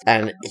years,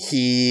 and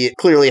he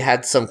clearly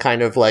had some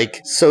kind of, like,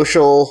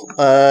 social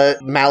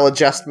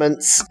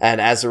maladjustments,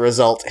 and as a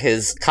result,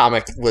 his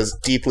comic was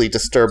deeply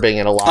disturbing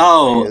in a lot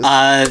of ways.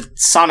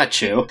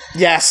 Sonichu.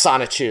 Yes,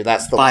 Sonichu,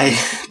 that's the one.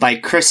 By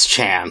Chris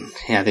Chan.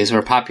 Yeah, these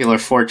were popular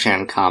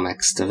 4chan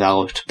comics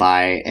developed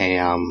by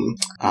an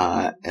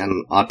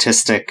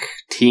autistic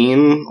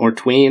teen or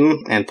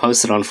tween and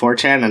posted on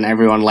 4chan, and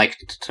everyone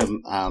liked to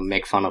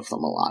make fun of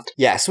them a lot.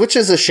 Yes, which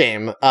is a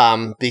shame,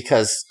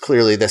 because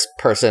clearly this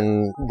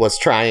person was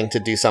trying to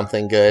do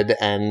something good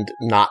and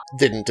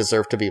didn't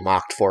deserve to be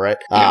mocked for it.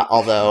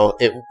 Although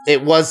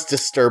it was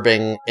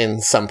disturbing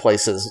in some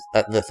places,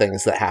 the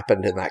things that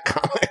happened in that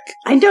comic.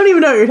 I don't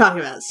even know what you're talking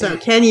about, so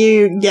can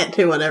you get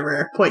to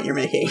whatever point you're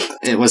making?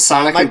 It was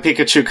Sonic and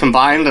Pikachu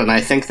combined, and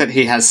I think that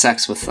he has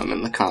sex with them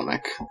in the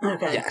comic.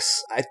 Okay.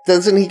 Yes.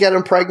 Doesn't he get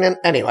him pregnant?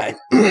 Anyway,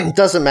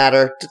 doesn't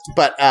matter.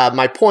 But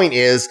my point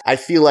is, I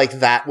feel like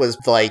that was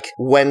like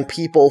when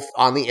people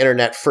on the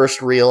internet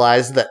first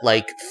realized that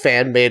like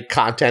fan-made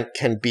content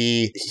can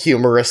be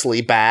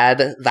humorously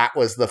bad, that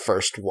was the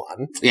first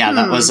one. Yeah,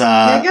 that was...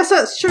 Yeah, I guess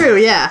that's true,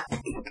 yeah.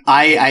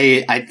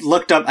 I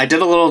looked up, I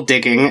did a little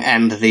digging,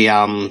 and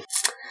the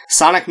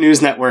Sonic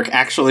News Network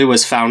actually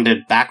was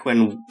founded back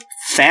when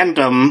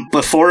fandom,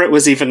 before it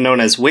was even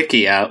known as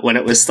Wikia, when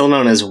it was still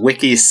known as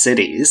Wiki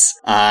Cities,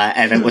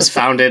 and it was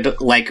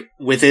founded like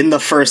within the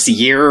first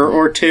year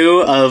or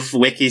two of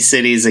Wiki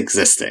Cities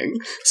existing.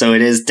 So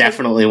it is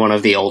definitely one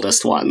of the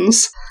oldest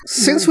ones.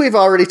 Since we've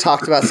already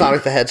talked about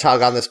Sonic the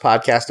Hedgehog on this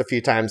podcast a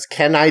few times,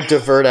 can I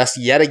divert us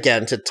yet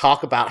again to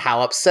talk about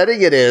how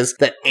upsetting it is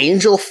that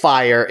Angel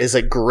Fire is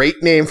a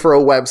great name for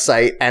a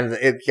website and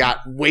it got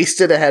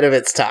wasted ahead of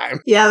its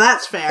time? Yeah,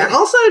 that's fair.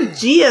 Also,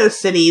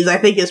 GeoCities, I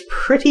think, is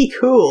pretty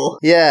cool.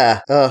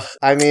 Yeah.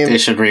 I mean... They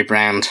should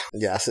rebrand.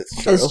 Yes,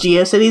 it's true. As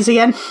GeoCities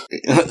again?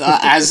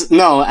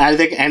 I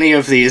think any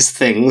of these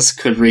things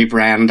could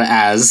rebrand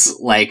as,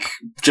 like,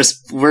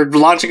 we're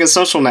launching a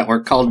social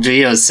network called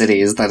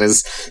GeoCities that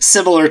is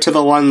similar to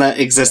the one that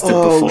existed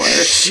before.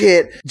 Oh,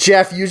 shit.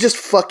 Jeff, you just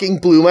fucking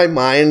blew my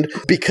mind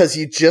because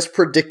you just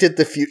predicted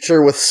the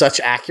future with such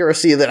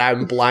accuracy that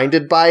I'm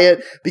blinded by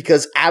it,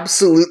 because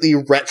absolutely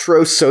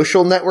retro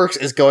social networks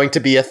is going to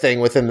be a thing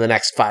within the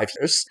next 5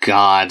 years.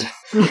 God.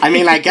 I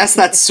mean, I guess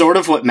that's sort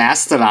of what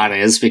Mastodon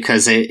is,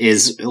 because it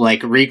is,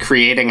 like,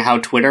 recreating how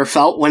Twitter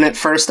felt when it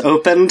first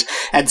opened,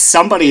 and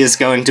somebody is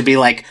going to be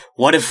like,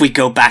 what if we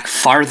go back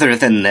farther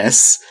than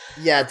this?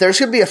 Yeah, there's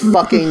going to be a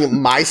fucking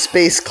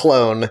MySpace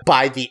clone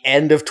by the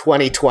end of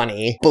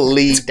 2020.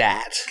 Believe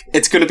that.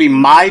 It's going to be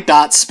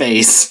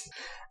my.space.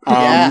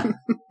 Yeah.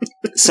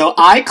 So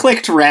I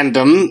clicked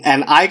random,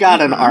 and I got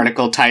an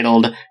article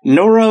titled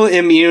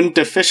Neuroimmune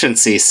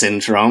Deficiency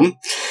Syndrome,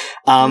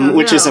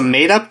 which is a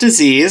made-up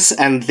disease,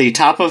 and the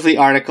top of the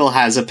article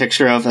has a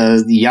picture of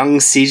a young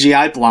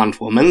CGI blonde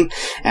woman,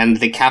 and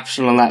the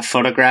caption on that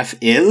photograph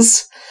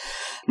is...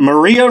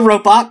 Maria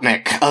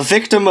Robotnik, a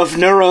victim of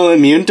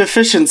neuroimmune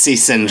deficiency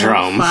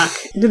syndrome. Oh,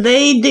 fuck. Did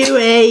they do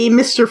a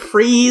Mr.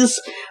 Freeze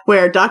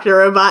where Dr.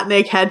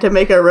 Robotnik had to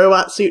make a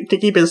robot suit to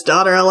keep his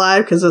daughter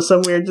alive because of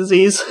some weird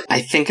disease?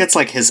 I think it's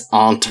like his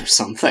aunt or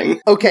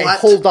something. Okay, What?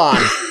 Hold on.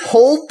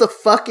 Hold the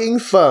fucking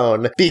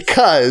phone,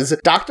 because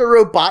Dr.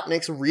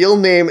 Robotnik's real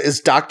name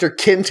is Dr.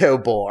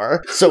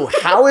 Kintobor. So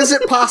how is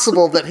it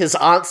possible that his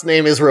aunt's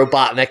name is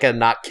Robotnik and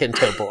not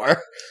Kintobor?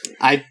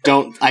 I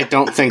don't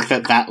think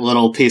that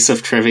little piece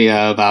of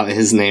trivia about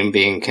his name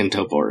being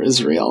Kintobor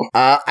is real.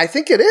 I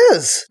think it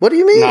is. What do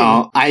you mean?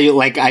 No,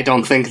 I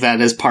don't think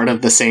that is part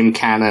of the same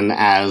canon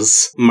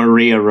as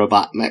Maria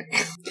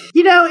Robotnik.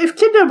 You know, if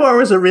Kintobor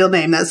was a real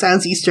name, that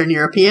sounds Eastern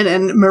European,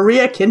 and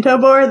Maria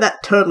Kintobor,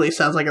 that totally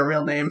sounds like a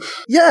real name.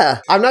 Yeah.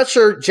 I'm not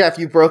sure, Jeff,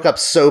 you broke up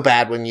so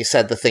bad when you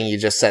said the thing you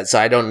just said, so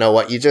I don't know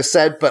what you just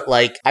said, but,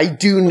 like, I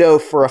do know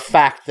for a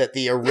fact that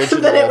the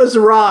original... that it was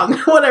wrong,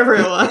 whatever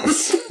it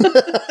was.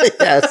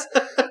 Yes.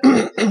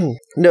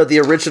 No, the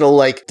original,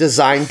 like,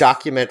 design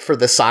document for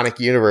the Sonic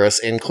universe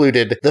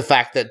included the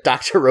fact that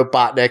Dr.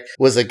 Robotnik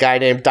was a guy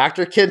named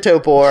Dr.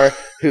 Kintobor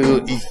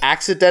who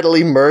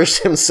accidentally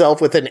merged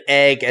himself with an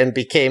egg and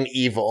became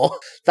evil.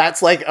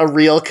 That's, like, a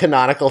real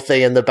canonical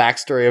thing in the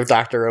backstory of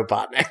Dr.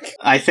 Robotnik.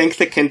 I think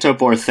the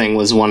Kintobor thing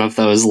was one of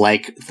those,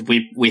 like,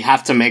 we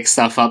have to make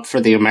stuff up for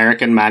the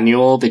American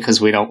manual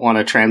because we don't want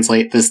to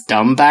translate this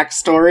dumb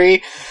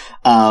backstory.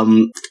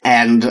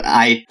 And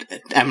I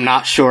am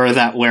not sure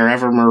that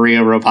wherever Maria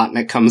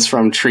Robotnik comes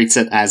from treats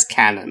it as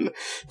canon,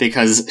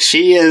 because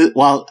she is,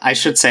 well, I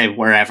should say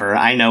wherever,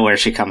 I know where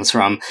she comes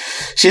from.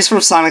 She's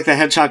from Sonic the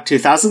Hedgehog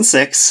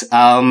 2006,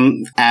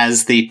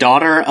 as the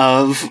daughter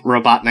of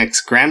Robotnik's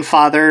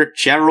grandfather,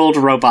 Gerald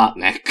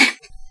Robotnik.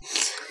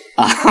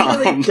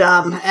 Really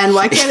dumb. And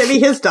why can't it be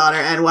his daughter?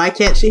 And why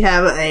can't she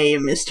have a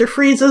Mr.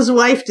 Freeze's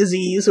wife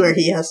disease where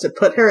he has to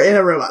put her in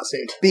a robot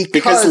suit?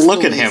 Because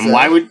look at him.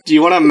 Why would do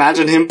you want to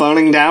imagine him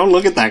boning down?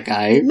 Look at that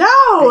guy.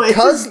 No,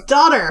 it's his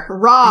daughter.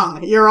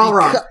 Wrong. You're all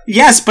wrong.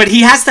 Yes, but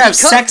he has to have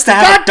sex to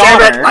have a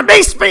daughter. Damn it, let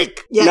me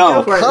speak! Yeah, no,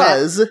 go for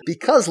it,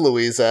 because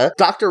Louisa,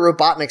 Dr.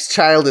 Robotnik's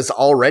child is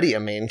already a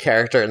main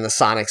character in the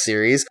Sonic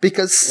series,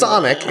 because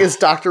Sonic is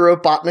Dr.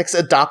 Robotnik's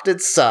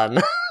adopted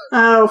son.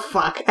 Oh,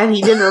 fuck. And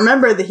he didn't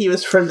remember that he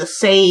was from the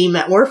same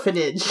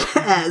orphanage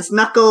as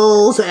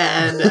Knuckles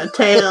and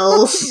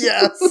Tails.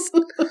 Yes.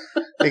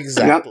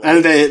 Exactly. Yep.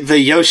 And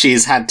the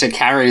Yoshis had to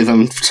carry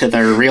them to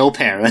their real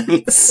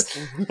parents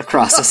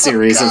across a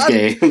series of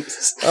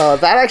games.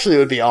 That actually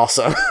would be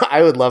awesome.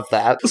 I would love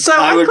that. So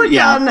I clicked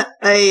on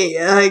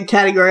a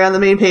category on the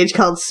main page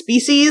called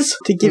species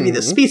to give you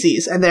the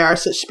species. And there are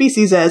such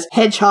species as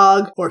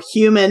hedgehog or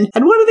human.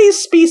 And one of these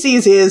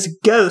species is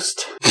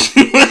ghost.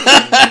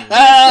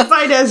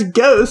 Defined as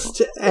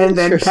ghost, and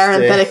then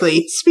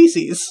parenthetically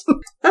species.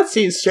 That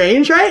seems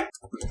strange, right?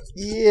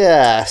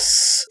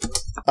 Yes.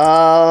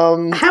 How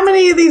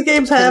many of these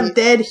games have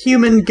dead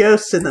human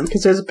ghosts in them?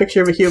 Because there's a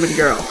picture of a human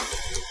girl.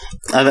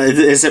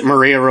 Is it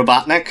Maria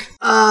Robotnik?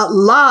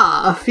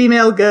 La, a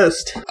female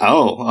ghost.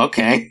 Oh,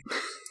 okay.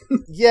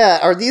 Yeah,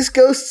 are these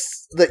ghosts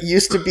that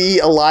used to be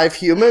alive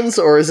humans,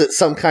 or is it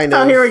some kind of...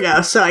 Oh, here we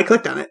go. So I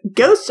clicked on it.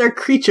 Ghosts are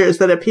creatures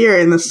that appear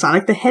in the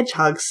Sonic the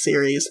Hedgehog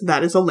series.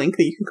 That is a link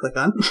that you can click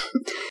on.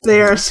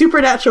 They are a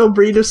supernatural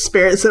breed of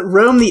spirits that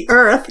roam the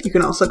Earth. You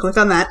can also click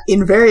on that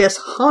in various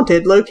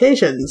haunted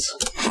locations.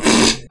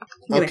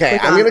 Okay,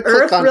 I'm going to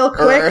click on real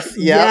quick. Earth.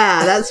 Yep.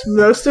 Yeah, that's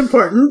most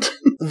important.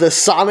 The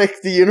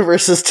Sonic the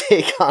Universe's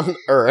take on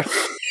Earth.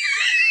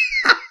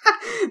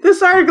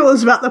 This article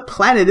is about the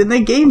planet in the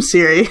game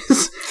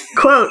series.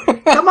 Quote,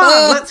 "Come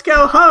on, let's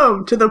go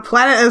home to the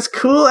planet as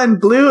cool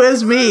and blue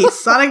as me.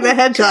 Sonic the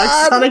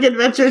Hedgehog, Sonic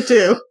Adventure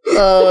 2.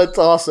 Oh, it's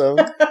awesome.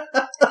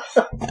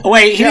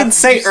 Wait, he didn't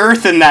say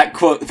Earth in that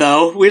quote,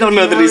 though. We don't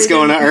know that he's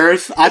going to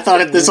Earth. I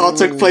thought this all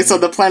took place on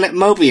the planet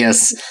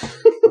Mobius.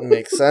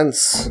 Makes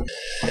sense.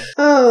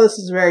 Oh, this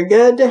is very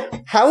good.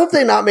 How have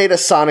they not made a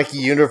Sonic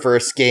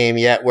Universe game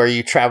yet where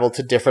you travel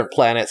to different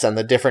planets and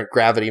the different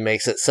gravity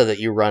makes it so that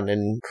you run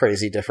in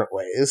crazy different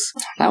ways?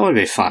 That would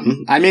be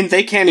fun. I mean,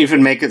 they can't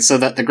even make it so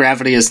that the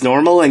gravity is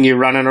normal and you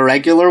run in a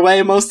regular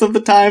way most of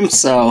the time,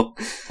 so...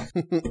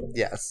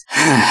 Yes.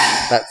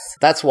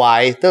 That's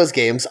why those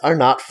games are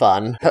not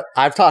fun.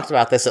 I've talked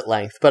about this at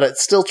length, but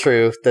it's still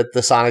true that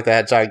the Sonic the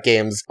Hedgehog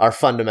games are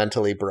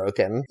fundamentally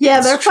broken. Yeah,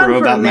 they're fun true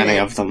for about a minute, many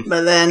of them.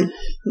 But then,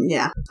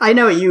 yeah. I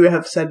know what you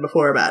have said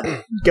before about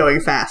going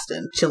fast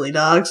and chili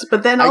dogs,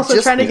 but then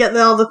also trying to get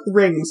all the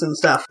rings and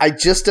stuff. I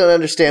just don't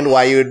understand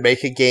why you would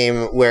make a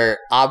game where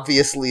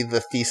obviously the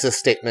thesis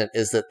statement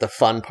is that the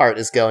fun part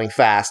is going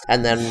fast,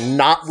 and then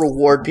not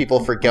reward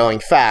people for going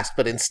fast,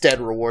 but instead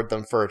reward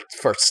them for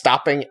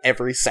stopping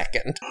every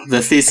second.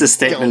 The thesis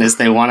statement is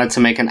they wanted to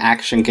make an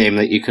action game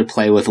that you could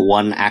play with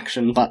one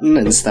action button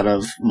instead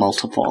of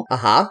multiple.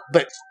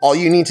 But all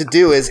you need to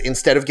do is,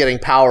 instead of getting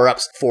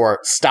power-ups for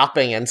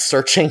stopping and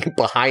searching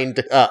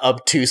behind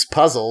obtuse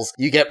puzzles,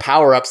 you get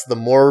power-ups the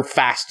more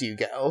fast you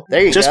go.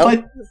 There you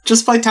go.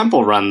 Just play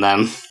Temple Run,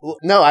 then.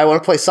 No, I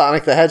want to play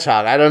Sonic the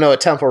Hedgehog. I don't know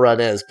what Temple Run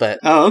is, but...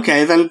 Oh,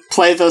 okay, then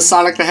play the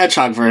Sonic the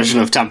Hedgehog version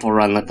of Temple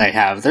Run that they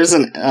have. There's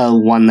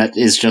one that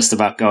is just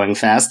about going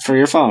fast for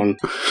your phone.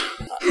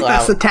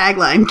 That's the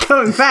tagline,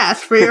 going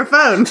fast for your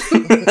phone. ...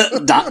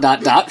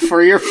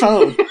 for your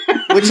phone.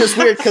 Which is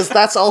weird, because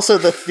that's also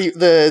the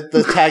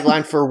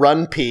tagline for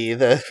Run P,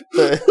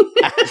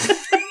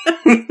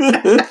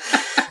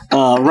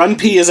 Run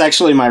P is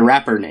actually my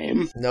rapper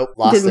name. Nope,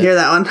 lost Didn't it. hear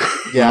that one.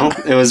 Yeah.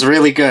 No, it was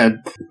really good.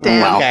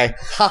 Damn. Wow. Okay.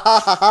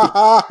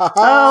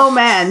 Oh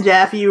man,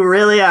 Jeff, you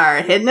really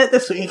are hitting it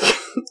this week.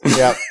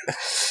 Yep.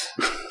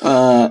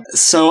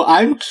 So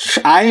I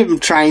am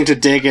trying to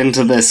dig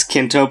into this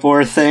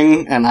Kintobor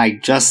thing, and I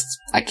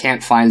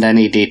can't find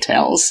any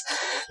details.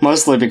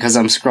 Mostly because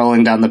I'm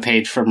scrolling down the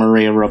page for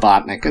Maria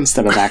Robotnik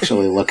instead of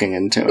actually looking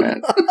into it.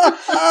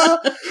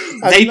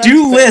 They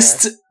do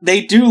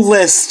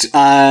list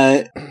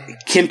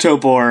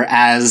Kintobor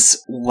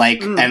as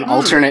like an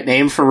alternate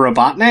name for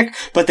Robotnik,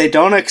 but they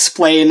don't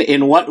explain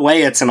in what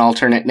way it's an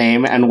alternate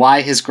name and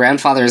why his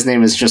grandfather's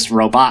name is just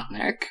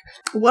Robotnik.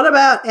 What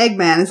about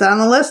Eggman? Is that on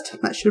the list?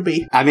 That should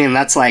be. I mean,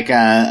 that's like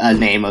a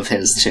name of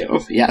his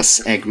too.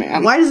 Yes,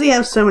 Eggman. Why does he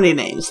have so many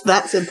names?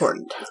 That's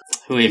important.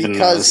 Who even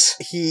knows?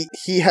 Because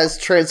he has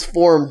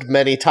transformed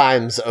many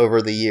times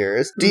over the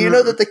years. Do you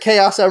know that the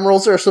Chaos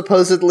Emeralds are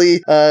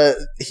supposedly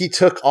he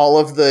took all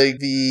of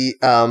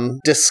the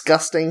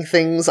disgusting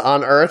things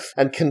on Earth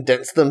and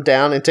condensed them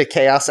down into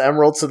Chaos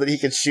Emeralds so that he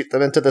could shoot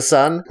them into the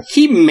sun?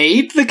 He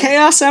made the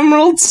Chaos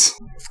Emeralds?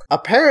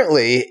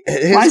 Apparently.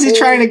 Why is he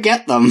trying to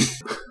get them?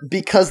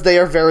 Because they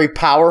are very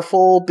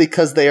powerful,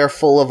 because they are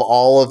full of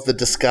all of the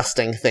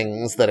disgusting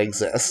things that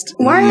exist.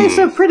 Why are they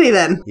so pretty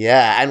then?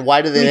 Yeah, and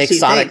why do they make Makes you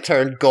Sonic think.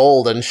 turn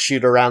gold and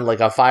shoot around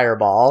like a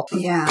fireball?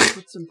 Yeah,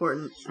 that's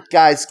important.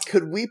 Guys,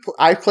 could we...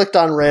 I clicked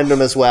on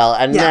random as well,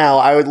 and Yeah. now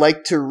I would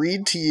like to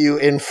read to you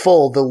in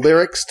full the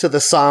lyrics to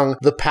the song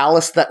The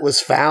Palace That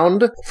Was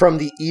Found from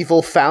the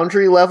Evil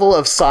Foundry level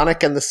of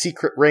Sonic and the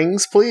Secret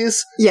Rings,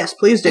 please. Yes,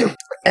 please do.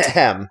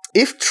 Ahem.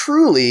 If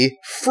truly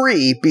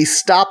free be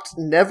stopped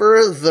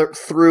never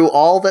through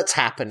all that's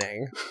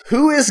happening,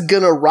 who is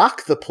gonna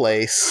rock the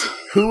place?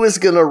 Who is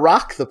gonna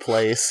rock the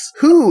place?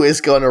 Who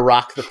is gonna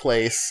rock the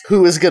place?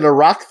 Who is gonna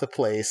rock the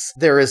place?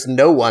 There is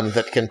no one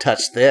that can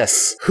touch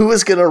this. Who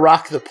is gonna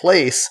rock the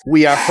place?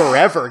 We are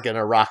forever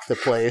gonna rock the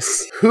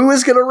place. Who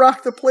is gonna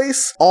rock the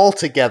place? All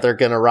together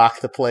gonna rock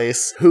the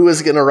place. Who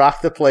is gonna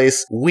rock the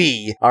place?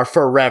 We are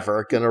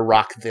forever gonna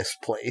rock this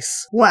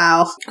place.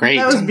 Wow. Great.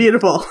 That was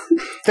beautiful.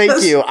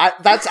 Thank you.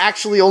 That's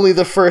actually only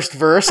the first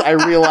verse. I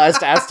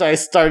realized as I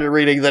started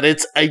reading that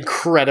it's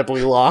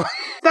incredibly long.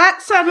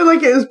 That sounded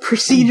like it was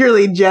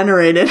procedurally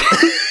generated.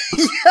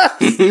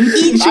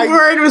 Each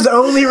word was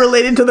only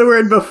related to the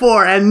word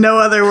before and no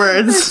other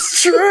words.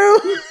 It's true.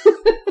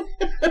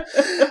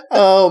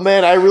 Oh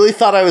man, I really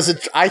thought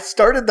I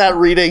started that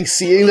reading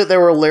seeing that there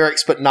were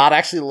lyrics but not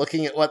actually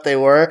looking at what they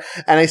were,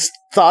 and I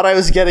thought I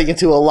was getting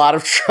into a lot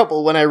of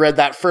trouble when I read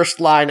that first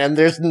line and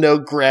there's no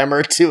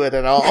grammar to it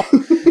at all.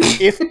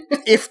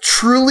 If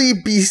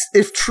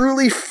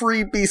truly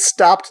free be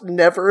stopped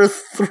never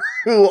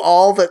through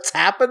all that's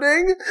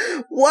happening?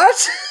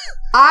 What?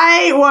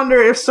 I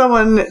wonder if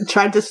someone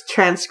tried to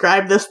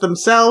transcribe this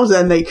themselves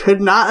and they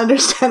could not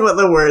understand what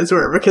the words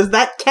were, because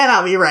that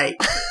cannot be right.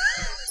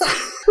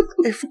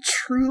 If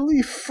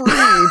truly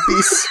free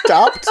be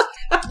stopped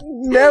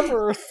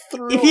never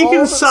through If you all can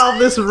that's solve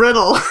this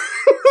riddle,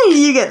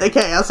 you get the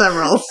Chaos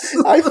Emeralds.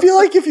 I feel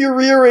like if you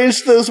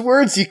rearranged those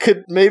words, you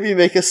could maybe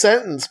make a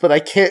sentence, but I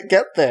can't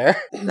get there.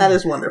 That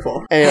is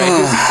wonderful.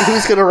 Anyway,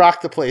 who's gonna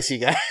rock the place, you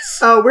guys?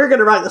 Oh, we're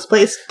gonna rock this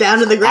place down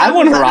to the ground. I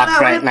want Is to that rock how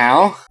that right went?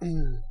 now.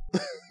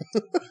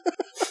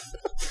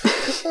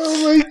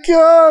 Oh my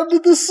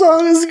god, the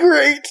song is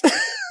great.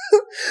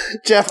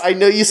 Jeff, I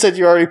know you said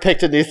you already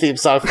picked a new theme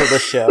song for the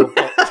show.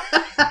 But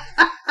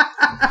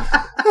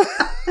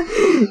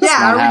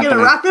Yeah, are we happening.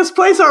 gonna rock this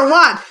place or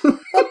what?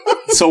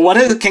 So what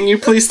is? Can you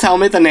please tell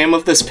me the name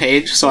of this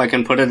page so I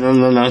can put it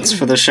in the notes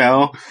for the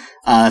show,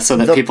 so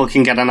that people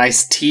can get a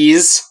nice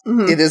tease?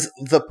 it is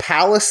The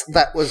Palace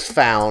That Was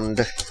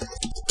Found.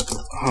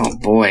 Oh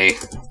boy,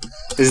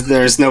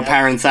 there's no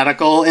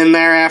parenthetical in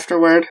there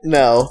afterward?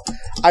 No.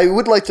 I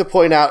would like to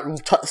point out,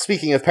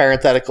 speaking of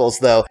parentheticals,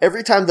 though,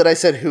 every time that I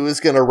said who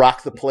is going to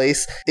rock the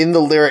place, in the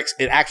lyrics,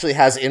 it actually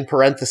has in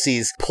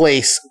parentheses,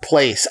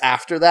 place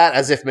after that,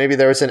 as if maybe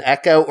there was an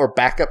echo or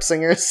backup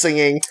singer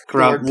singing the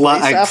word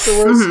place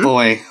afterwards.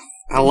 Boy,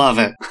 I love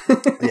it.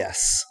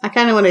 Yes. I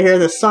kind of want to hear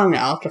this song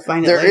now. I'll have to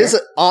find it There later.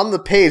 is, on the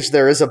page,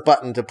 there is a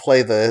button to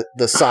play the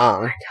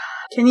song.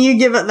 Can you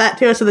give that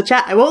to us in the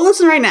chat? I won't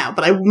listen right now,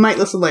 but I might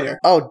listen later.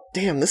 Oh,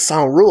 damn, this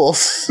song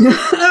rules.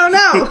 Oh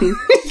no!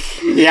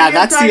 Yeah,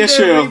 that's the Trying to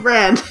issue.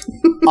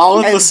 rebrand.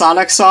 All of the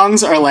Sonic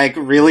songs are like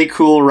really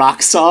cool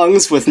rock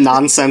songs with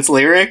nonsense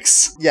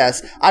lyrics.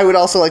 Yes. I would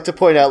also like to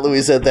point out,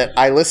 Louisa, that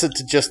I listened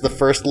to just the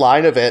first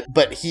line of it,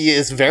 but he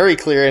is very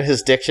clear in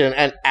his diction,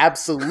 and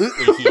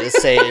absolutely he is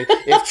saying,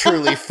 if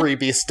truly free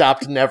be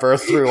stopped never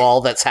through all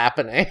that's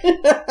happening.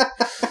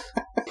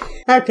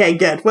 Okay,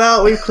 good.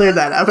 Well, we've cleared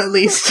that up at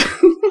least.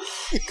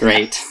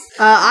 Great.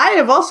 I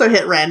have also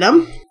hit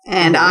random,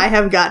 and I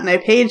have gotten a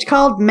page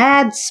called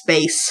Mad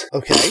Space.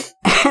 Okay.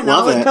 And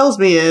Love all it it. tells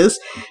me is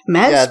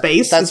Mad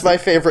Space. That's my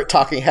favorite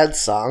Talking Heads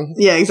song.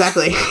 Yeah,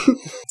 exactly.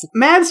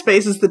 Mad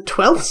Space is the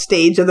 12th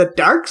stage of the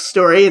Dark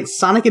story in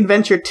Sonic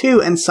Adventure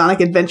 2 and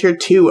Sonic Adventure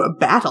 2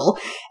 Battle,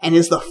 and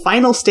is the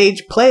final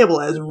stage playable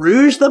as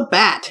Rouge the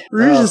Bat.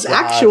 Rouge's God.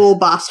 actual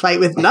boss fight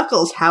with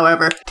Knuckles,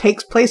 however,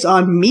 takes place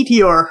on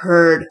Meteor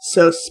Herd,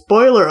 so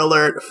spoiler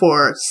alert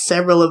for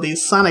several of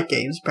these Sonic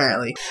games,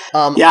 apparently.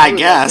 Yeah, I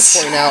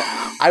guess.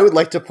 I would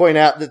like to point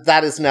out that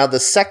that is now the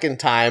second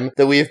time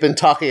that we've been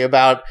talking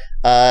about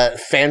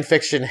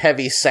fanfiction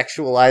heavy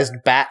sexualized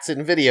bats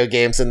in video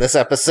games in this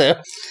episode.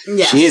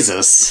 Yes.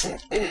 Jesus.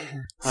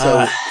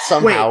 So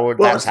somehow wait,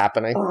 that's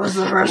happening. What was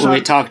the first We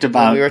one? talked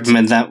about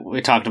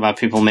we talked about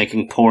people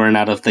making porn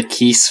out of the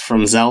keys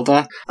from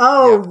Zelda.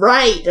 Oh,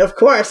 right. Of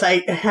course.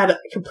 I had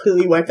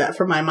completely wiped that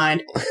from my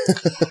mind.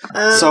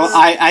 So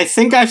I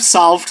think I've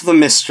solved the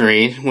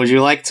mystery. Would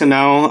you like to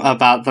know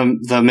about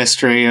the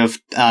mystery of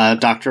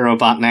Dr.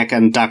 Robotnik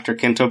and Dr.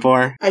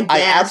 Kintobor? I I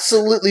guess.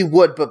 absolutely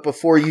would, but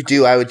before you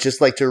do, I would just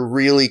like to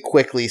really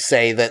quickly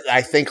say that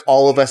I think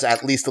all of us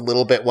at least a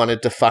little bit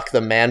wanted to fuck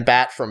the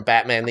Man-Bat from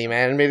Batman the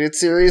Animated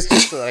Series,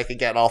 just so that I could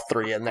get all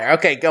three in there.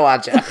 Okay, go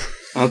on, Jeff.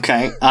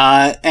 Okay.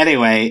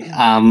 Anyway,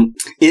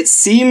 it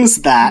seems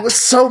He that was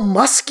so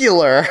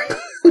muscular.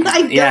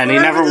 I don't and he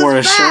never remember wore a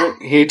this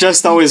shirt. He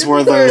just always wore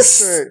Wear a those.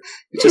 shirt.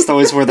 He just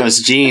always wore those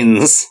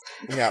jeans.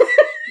 Yeah.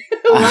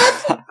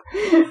 What?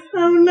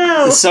 Oh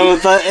no. So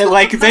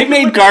they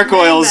made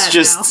gargoyles Man-Bat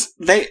just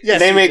Yes,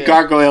 they you made did.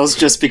 gargoyles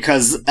just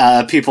because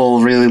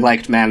people really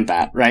liked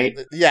Man-Bat, right?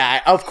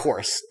 Yeah, of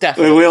course. We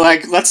Definitely. were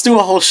like, let's do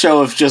a whole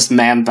show of just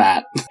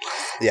Man-Bat.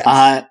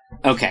 Yeah.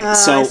 Okay, I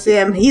so see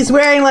him. He's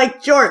wearing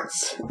like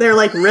jorts. They're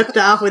like ripped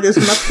off with his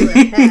muscular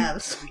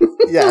calves.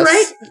 Yes.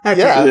 Right? Okay.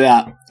 Yeah.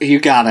 yeah, you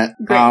got it.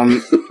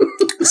 Great.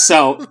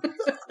 So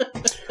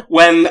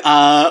when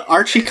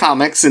Archie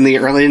Comics in the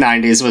early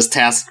 90s was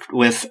tasked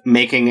with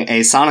making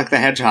a Sonic the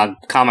Hedgehog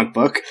comic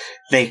book,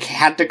 they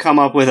had to come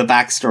up with a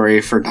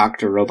backstory for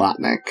Dr.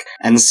 Robotnik.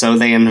 And so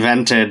they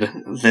invented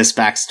this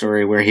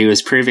backstory where he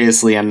was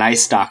previously a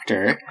nice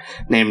doctor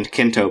named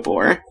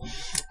Kintobor.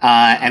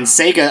 And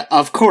Sega,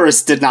 of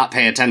course, did not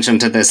pay attention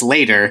to this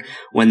later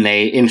when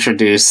they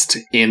introduced,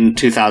 in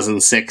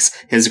 2006,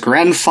 his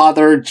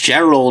grandfather,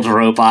 Gerald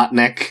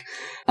Robotnik.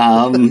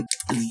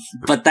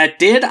 But that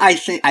did, I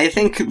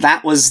think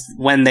that was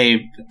when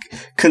they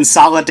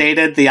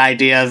consolidated the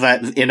idea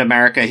that in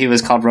America he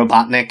was called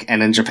Robotnik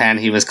and in Japan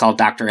he was called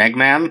Dr.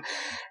 Eggman.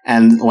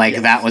 And,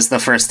 that was the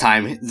first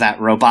time that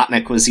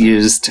Robotnik was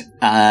used,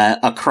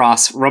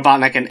 across,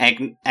 Robotnik and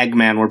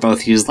Eggman were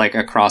both used,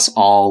 across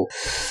all,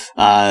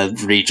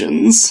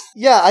 regions.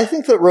 Yeah, I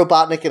think that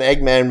Robotnik and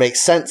Eggman make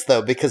sense,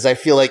 though, because I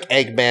feel like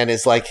Eggman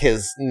is,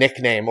 his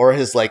nickname, or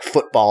his,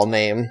 football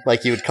name,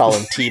 you would call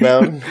him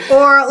T-Bone.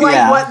 Or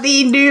Yeah. what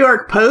the New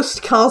York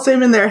Post calls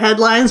him in their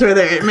headlines, where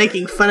they're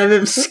making fun of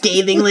him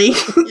scathingly.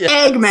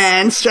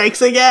 Eggman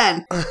strikes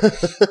again.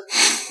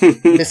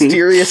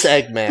 Mysterious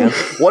Eggman.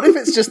 What if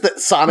it's just that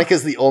Sonic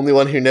is the only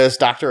one who knows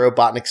Dr.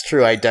 Robotnik's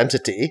true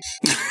identity?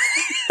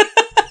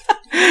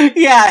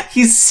 Yeah,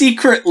 he's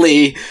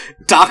secretly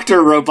Dr.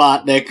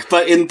 Robotnik,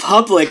 but in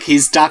public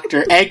he's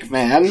Dr.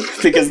 Eggman,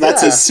 because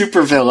that's his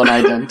supervillain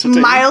identity.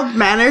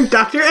 Mild-mannered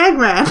Dr.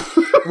 Eggman.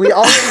 We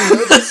already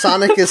know that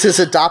Sonic is his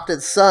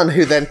adopted son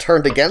who then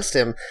turned against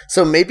him,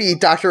 so maybe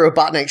Dr.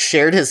 Robotnik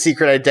shared his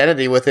secret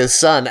identity with his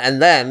son,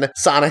 and then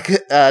Sonic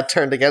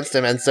turned against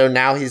him, and so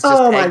now he's just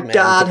Oh my Eggman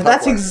god, to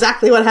that's public.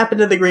 exactly what happened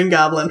to the Green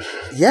Goblin.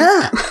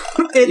 Yeah.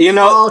 It's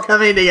all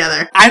coming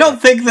together. I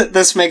don't think that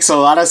this makes a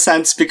lot of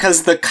sense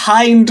because the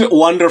kind,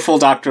 wonderful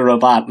Dr.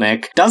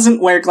 Robotnik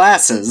doesn't wear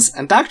glasses,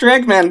 and Dr.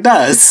 Eggman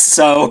does,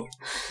 so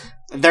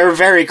they're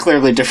very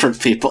clearly different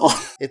people.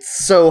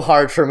 It's so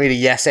hard for me to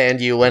yes and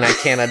you when I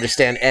can't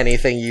understand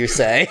anything you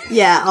say.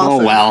 Yeah,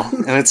 also. Oh well,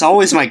 and it's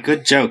always my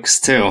good jokes,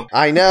 too.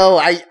 I know,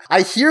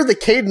 I hear the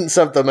cadence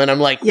of them and I'm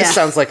like, this Yeah.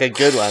 sounds like a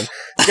good one.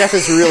 Jeff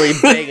is really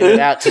banging it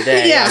out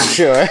today, Yeah. I'm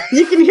sure.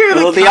 You can hear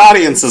Well, the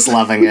audience is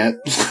loving it.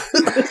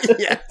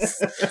 Yes.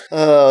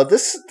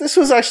 This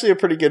was actually a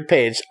pretty good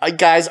page.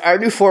 Guys, our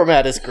new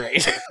format is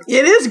great.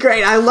 It is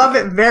great. I love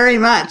it very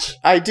much.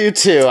 I do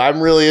too.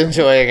 I'm really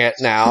enjoying it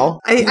now.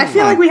 I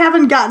feel like we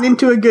haven't gotten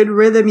into a good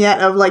rhythm yet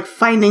of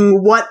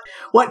finding what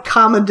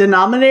common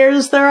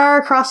denominators there are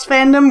across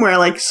fandom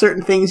where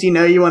certain things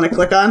you want to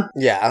click on.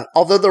 Yeah,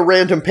 although the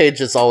random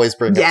pages always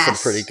bring up some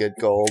Yes. pretty good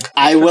gold.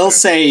 I will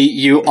say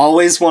you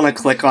always want to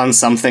click on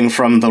something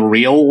from the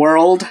real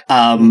world.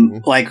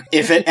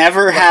 If it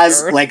ever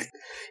has, Earth.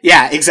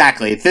 yeah,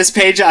 exactly. This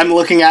page I'm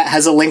looking at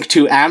has a link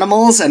to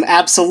animals, and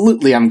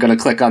absolutely I'm going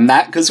to click on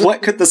that, because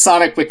what could the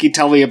Sonic Wiki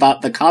tell me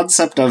about the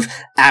concept of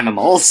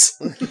animals?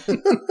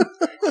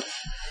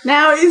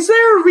 Now, is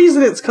there a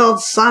reason it's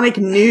called Sonic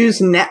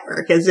News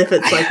Network, as if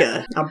it's like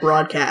a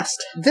broadcast?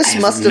 This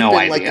have must have no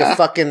been like idea. a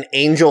fucking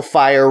Angel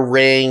Fire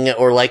ring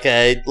or like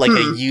a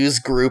use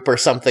group or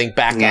something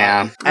back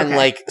Yeah. up. And Okay.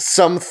 like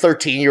some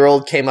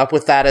 13-year-old came up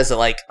with that as a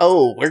like,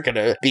 oh, we're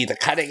gonna be the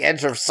cutting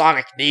edge of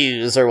Sonic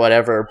news or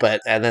whatever.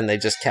 And then they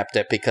just kept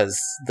it because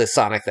the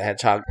Sonic the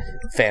Hedgehog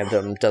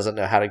fandom doesn't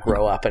know how to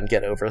grow up and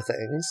get over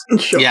things.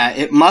 Sure. Yeah,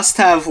 it must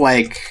have,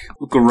 like,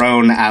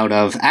 grown out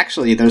of...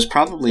 Actually, there's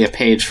probably a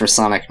page for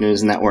Sonic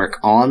News Network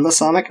on the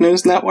Sonic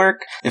News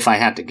Network, if I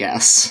had to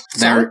guess. Sonic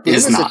There Boom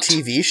is is not. a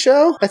TV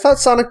show? I thought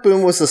Sonic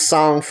Boom was a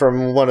song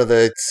from one of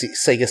the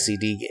Sega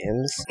CD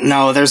games.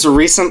 No, there's a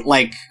recent,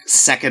 like,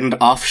 second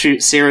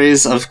offshoot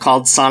series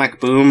called Sonic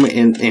Boom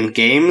in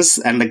games,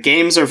 and the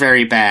games are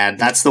very bad.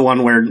 That's the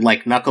one where,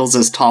 like, Knuckles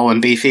is tall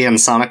and beefy and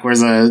Sonic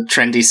wears a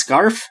trendy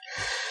scarf.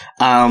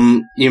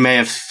 You may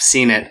have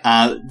seen it.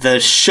 The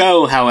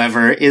show,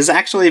 however, is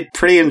actually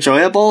pretty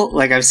enjoyable.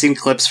 Like, I've seen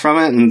clips from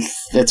it, and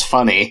it's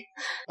funny.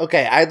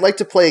 Okay, I'd like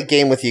to play a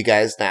game with you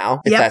guys now,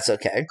 if Yep. that's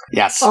okay.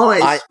 Yes.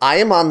 Always. I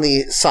am on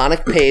the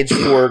Sonic page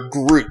for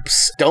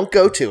groups. Don't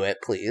go to it,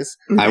 please.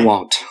 I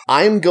won't.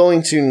 I'm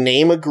going to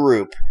name a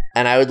group,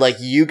 and I would like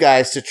you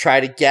guys to try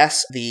to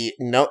guess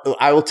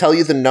I will tell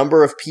you the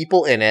number of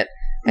people in it,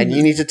 and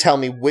you need to tell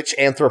me which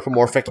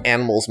anthropomorphic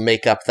animals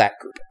make up that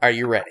group. Are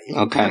you ready?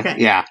 Okay.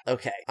 Yeah.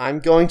 Okay. I'm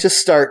going to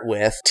start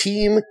with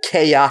Team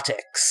Chaotix.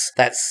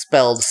 That's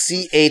spelled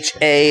Chaotix.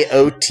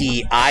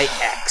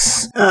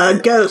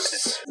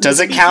 Ghosts. Does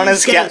it count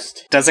as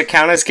Ghost. Does it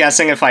count as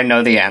guessing if I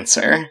know the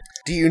answer?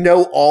 Do you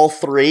know all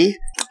three?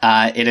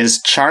 It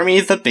is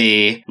Charmy the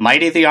Bee,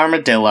 Mighty the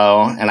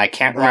Armadillo, and I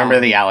can't remember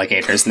the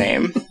alligator's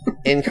name.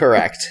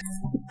 Incorrect.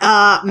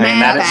 I mean,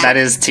 Man that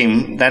is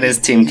Team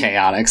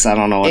Chaotix. I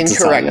don't know what to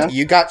Incorrect. tell you.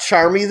 You got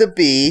Charmy the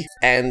Bee,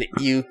 and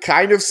you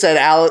kind of said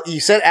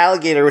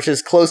alligator, which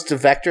is close to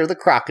Vector the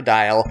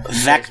crocodile.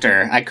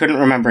 Vector. I couldn't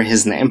remember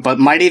his name, but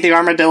Mighty the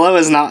Armadillo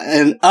is not.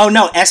 Oh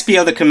no,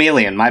 Espio the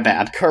Chameleon. My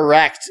bad.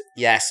 Correct.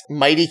 Yes.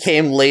 Mighty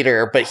came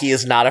later, but he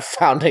is not a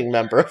founding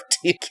member of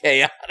Team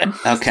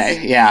Chaotix.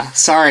 Okay, yeah.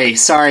 Sorry,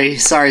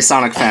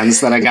 Sonic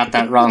fans, that I got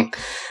that wrong.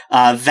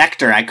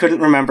 Vector. I couldn't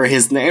remember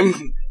his name.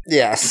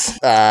 Yes.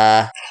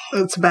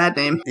 It's a bad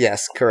name.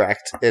 Yes,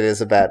 correct. It is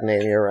a bad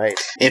name, you're right.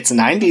 It's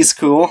 90s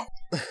cool.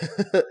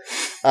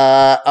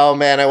 Oh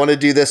man, I want to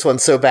do this one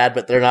so bad,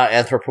 but they're not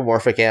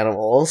anthropomorphic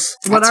animals.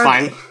 What That's are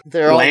fine. they?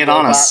 They're all Lay it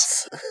on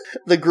robots.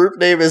 The group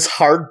name is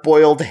Hard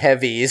Boiled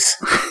Heavies.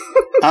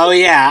 Oh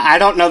yeah, I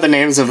don't know the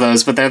names of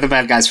those, but they're the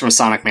bad guys from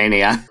Sonic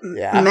Mania.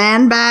 Yeah.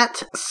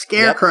 Man-Bat,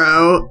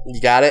 Scarecrow,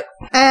 You got it?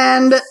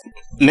 and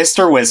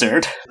Mr.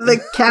 Wizard. the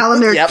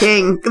Calendar Yep.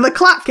 King. The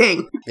Clock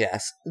King.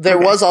 Yes. There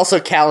Okay. was also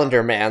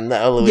Calendar Man,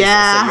 though, Louisa,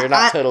 Yeah, so you're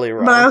not totally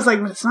wrong. But I was like,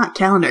 it's not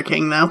Calendar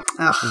King, though.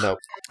 Ugh. Nope.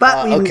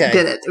 But we okay.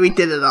 did it. We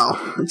did it all.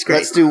 It's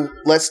great.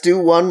 Let's do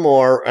one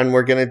more, and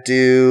we're gonna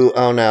do.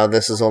 Oh no,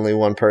 this is only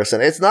one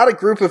person. It's not a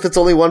group if it's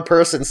only one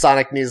person.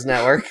 Sonic News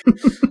Network.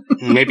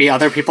 Maybe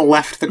other people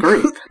left the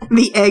group.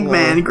 The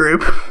Eggman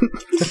group.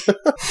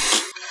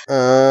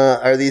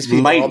 Are these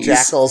people all Mighties.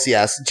 jackals?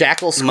 Yes,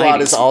 Jackal Squad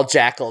Mighties. is all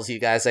jackals. You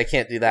guys, I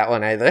can't do that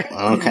one either.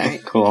 Okay,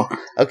 cool.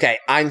 Okay,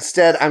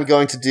 instead, I'm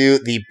going to do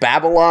the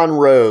Babylon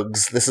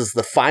Rogues. This is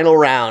the final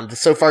round.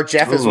 So far,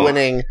 Jeff is Ooh.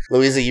 winning.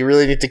 Louisa, you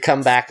really need to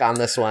come back on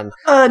this one.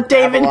 David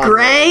Babylon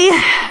Gray.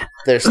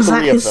 There's Was that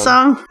three of his them.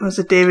 song? Was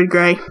it David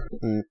Gray?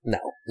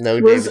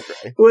 No Was- David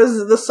Gray.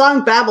 Was the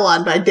song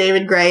Babylon by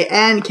David Gray?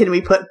 And can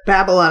we put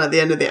Babylon at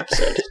the end of the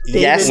episode?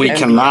 Yes, We and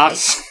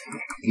cannot.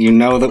 You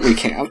know that we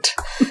can't.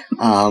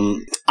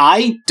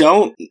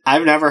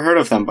 I've never heard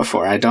of them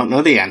before. I don't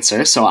know the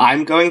answer, so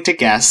I'm going to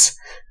guess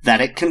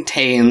that it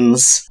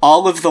contains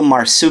all of the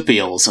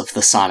marsupials of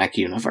the Sonic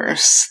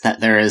universe. That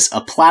there is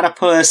a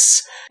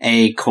platypus,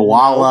 a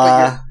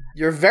koala,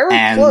 You're very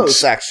And-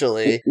 close,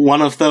 actually.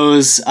 one of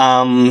those,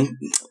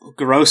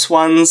 gross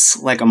ones,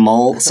 like a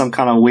mole, some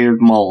kind of weird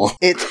mole.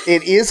 It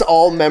is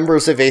all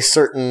members of a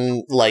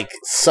certain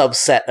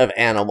subset of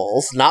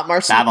animals, not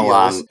marsupials.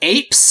 Babylon.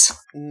 Apes?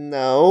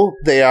 No,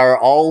 they are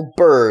all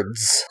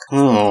birds.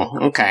 Oh,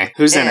 okay.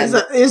 Who's in And-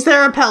 it? Is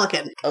there a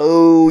pelican?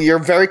 Oh, you're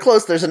very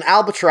close. There's an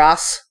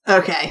albatross.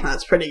 Okay,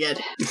 that's pretty good.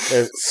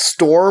 There's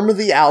Storm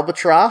the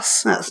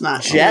albatross. That's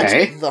not Jet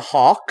Okay. the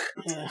hawk.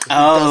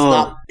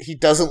 Oh, He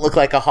doesn't look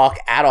like a hawk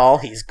at all.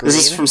 He's green.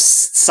 this is from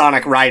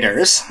Sonic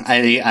Riders.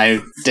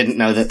 I didn't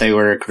know that they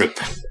were a group.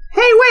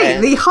 Hey, wait,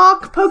 And- the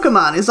hawk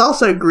Pokemon is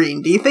also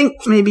green. Do you think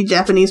maybe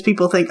Japanese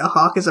people think a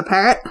hawk is a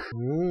parrot?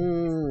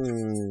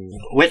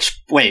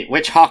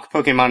 Which Hawk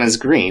Pokemon is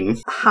green?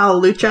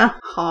 Hawlucha?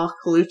 Hawk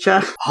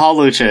Lucha?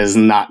 Hawlucha is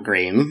not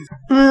green.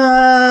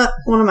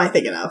 What am I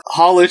thinking of?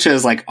 Hawlucha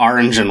is like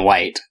orange and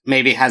white.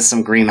 Maybe has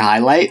some green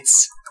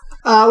highlights.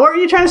 What were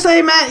you trying to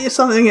say, Matt?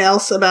 Something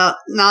else about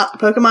not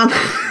Pokemon?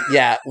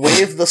 Yeah,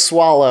 Wave the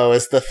Swallow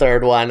is the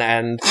third one,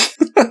 and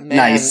Man,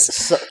 Nice.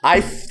 So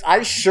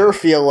I sure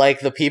feel like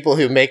the people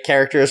who make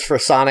characters for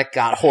Sonic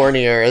got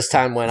hornier as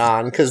time went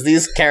on, because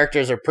these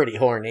characters are pretty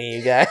horny,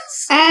 you guys.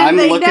 And I'm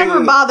they looking-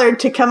 never bothered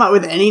to come up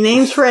with any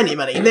names for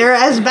anybody. They're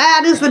as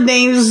bad as the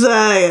names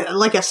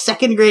like a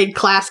second grade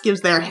class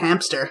gives their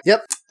hamster.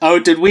 Oh,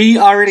 did we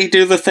already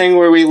do the thing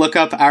where we look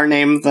up our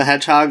name, the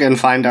Hedgehog, and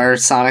find our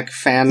Sonic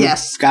fan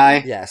Yes.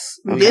 guy? Yes,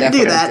 We we did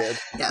do definitely that. did.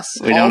 Yes.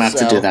 We don't have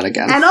to Also- do that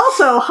again. And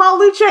also,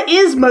 Hawlucha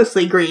is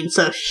mostly green,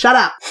 so shut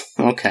up.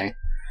 Okay.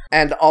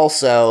 And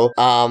also,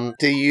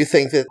 do you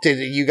think that, did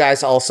you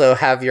guys also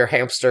have your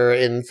hamster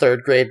in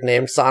third grade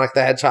named Sonic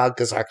the Hedgehog?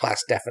 Because our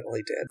class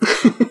definitely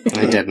did.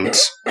 I didn't.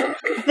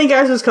 I think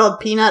ours was called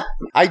Peanut.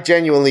 I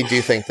genuinely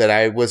do think that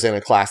I was in a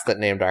class that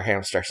named our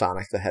hamster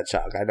Sonic the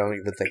Hedgehog. I don't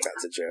even think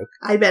that's a joke.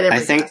 I bet every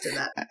I think- class did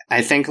that.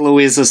 I think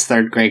Louisa's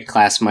third grade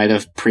class might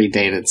have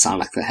predated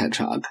Sonic the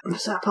Hedgehog.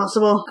 Is that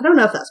possible? I don't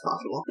know if that's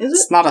possible. Is it?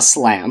 It's not a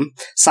slam.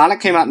 Sonic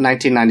came out in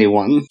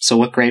 1991, so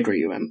what grade were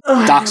you in?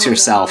 Ugh, Dox I don't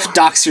yourself. know.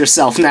 Dox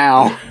yourself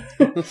now.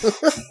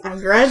 I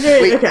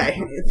graduated. Wait,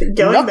 Okay,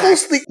 going back.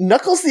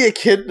 Knuckles the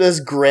Echidna's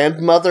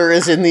grandmother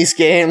is in these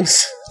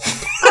games.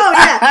 Oh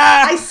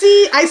yeah,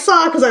 I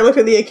saw because I looked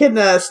at the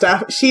Echidna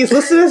stuff. She's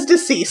listed as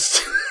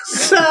deceased,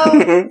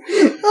 so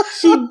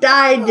she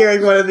died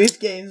during one of these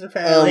games. Oh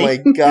Apparently, my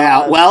god.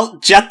 Yeah, well,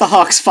 Jet the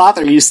Hawk's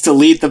father used to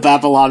lead the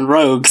Babylon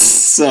Rogues,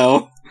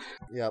 so...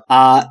 Yep.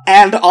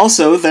 And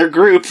also, their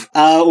group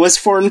was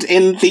formed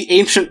in the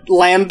ancient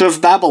land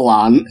of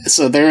Babylon,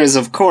 so there is,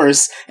 of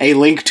course, a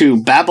link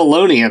to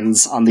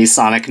Babylonians on the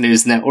Sonic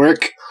News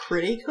Network.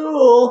 pretty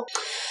cool.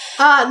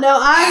 No,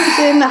 I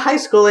was in high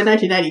school in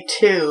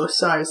 1992,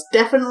 so I was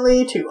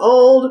definitely too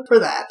old for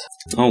that.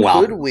 Oh,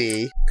 well.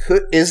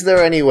 Is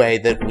there any way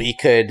that we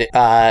could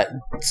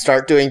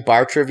start doing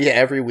bar trivia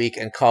every week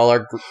and call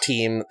our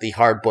team the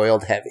Hard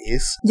Boiled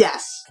Heavies?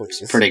 Yes,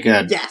 Please. Pretty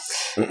good. yes.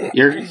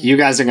 You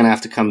guys are gonna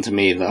have to come to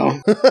me, though.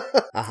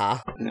 Uh-huh.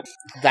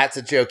 That's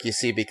a joke, you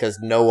see, because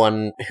no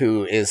one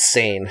who is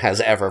sane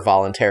has ever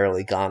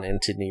voluntarily gone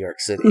into New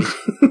York City.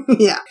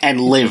 Yeah. And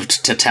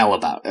lived to tell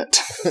about it.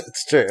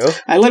 It's true.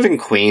 I live in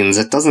Queens,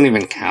 it doesn't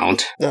even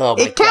count. Oh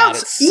my It God,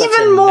 counts it's such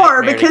even a more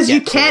nightmare to because you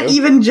get can't to.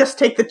 even just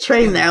take the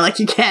train there like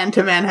you can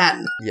to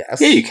Manhattan.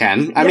 Yes. Yeah, you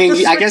can. I You mean, have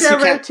to I guess switch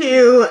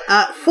you over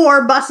can. to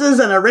 4 buses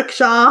and a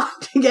rickshaw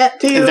to get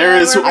to There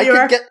is- wherever you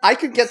are. I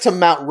could get to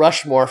Mount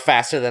Rushmore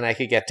faster than I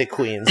could get to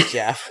Queens,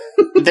 Jeff.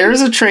 There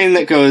is a train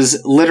that goes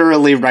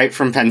literally right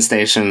from Penn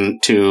Station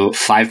to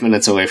 5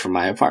 minutes away from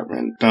my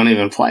apartment. Don't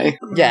even play.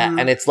 Yeah, Mhm.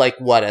 and it's like,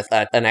 what,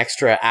 an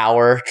extra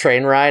hour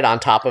train ride on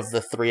top of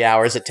the 3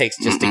 hours it takes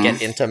just to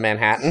get into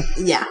Manhattan?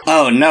 Yeah.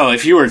 Oh no,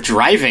 if you were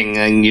driving,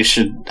 then you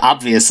should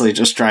obviously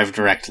just drive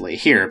directly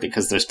here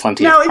because there's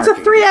plenty No, of it's a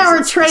parking 3-hour because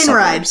it's train the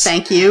ride, suburbs.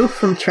 thank you,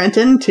 from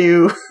Trenton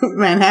to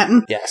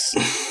Manhattan.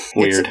 Yes.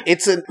 Weird.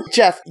 It's a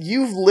Jeff,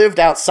 you've lived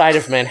outside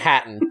of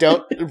Manhattan.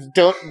 Don't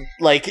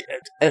like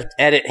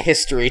edit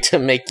history to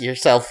make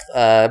yourself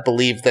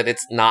believe that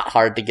it's not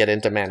hard to get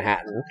into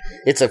Manhattan.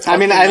 It's a I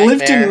mean, fucking I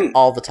lived nightmare in-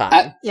 all the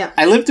time.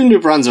 I lived in New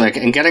Brunswick,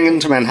 and getting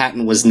into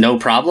Manhattan was no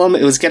problem.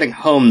 It was getting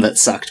home that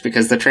sucked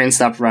because the train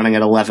stopped running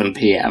at 11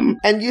 p.m.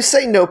 And you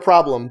say no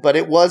problem, but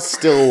it was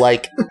still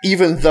like,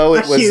 even though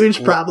it A was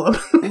huge problem.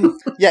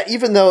 Yeah,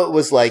 even though it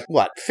was like,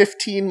 what,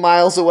 15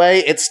 miles away,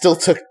 it still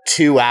took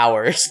 2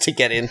 hours to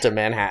get into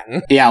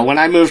Manhattan. Yeah, when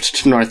I moved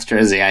to North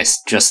Jersey, I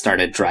just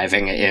started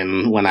driving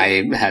in when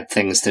I had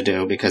things to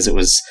do because it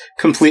was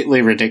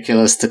completely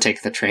ridiculous to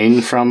take the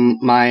train from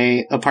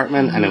my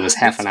apartment, and it was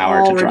half an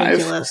hour to drive.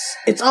 Ridiculous.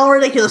 It's all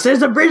ridiculous.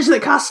 There's a bridge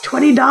that costs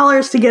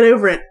 $20 to get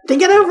over it. To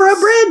get over a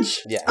bridge!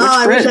 Yeah.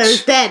 Oh, I wish I bridge?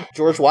 was dead.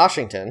 George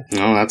Washington.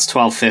 No, that's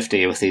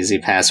 $12.50 with Easy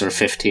Pass or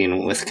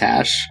 $15 with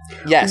cash.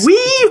 Yes.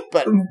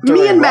 But me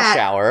during and rush Matt-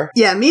 hour.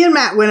 Yeah, me and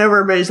Matt went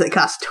over a bridge that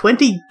cost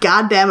 20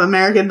 goddamn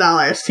American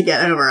dollars to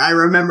get over. I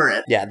remember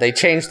it. Yeah, they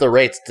changed the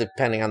rates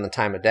depending on the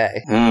time of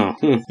day. Oh,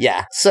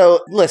 Yeah.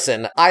 So,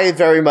 listen, I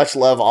very much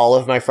love all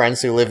of my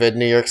friends who live in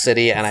New York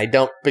City, and I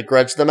don't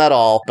begrudge them at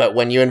all. But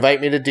when you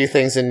invite me to do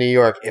things in New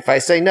York, if I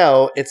say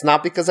no, it's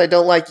not because I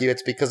don't like you.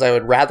 It's because I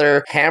would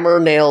rather hammer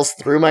nails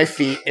through my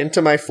feet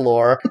into my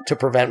floor to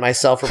prevent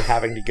myself from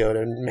having to go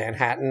to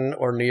Manhattan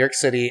or New York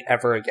City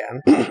ever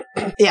again.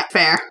 Yeah,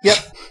 fair.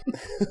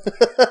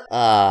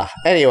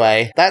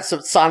 Anyway, that's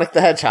Sonic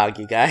the Hedgehog,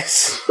 you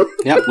guys.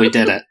 Yep, we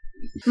did it.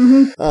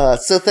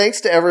 So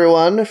thanks to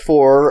everyone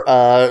for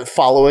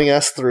following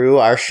us through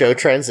our show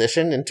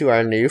transition into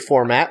our new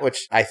format,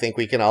 which I think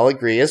we can all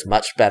agree is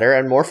much better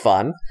and more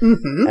fun.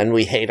 Mm-hmm. And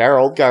we hate our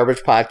old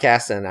garbage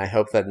podcast, and I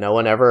hope that no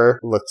one ever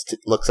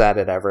looks at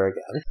it ever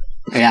again.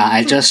 Yeah,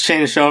 I just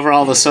changed over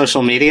all the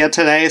social media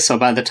today, so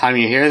by the time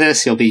you hear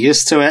this, you'll be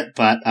used to it,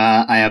 but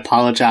I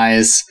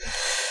apologize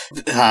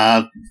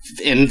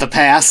in the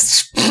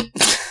past.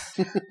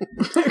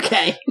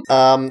 Okay.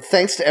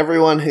 Thanks to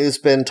everyone who's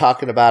been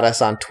talking about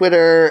us on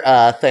Twitter.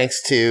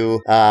 Thanks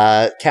to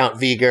Count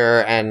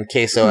Viger and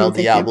Queso El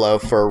Diablo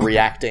for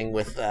reacting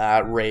with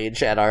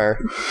rage at our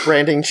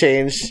branding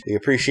change. We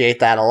appreciate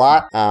that a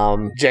lot.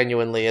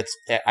 Genuinely,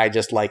 I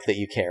just like that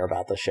you care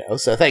about the show.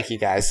 So thank you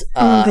guys.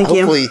 Thank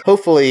you.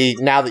 Hopefully,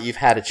 now that you've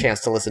had a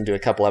chance to listen to a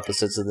couple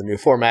episodes of the new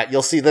format,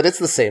 you'll see that it's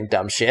the same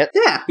dumb shit.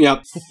 Yeah.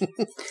 Yep.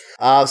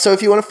 So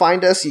if you want to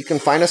find us, you can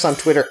find us on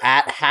Twitter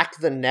at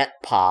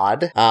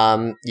HackTheNetPod.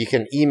 You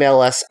can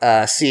email us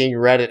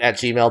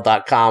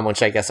seeingreddit@gmail.com,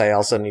 which I guess I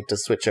also need to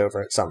switch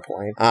over at some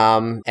point.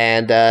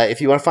 And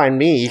if you want to find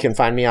me, you can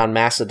find me on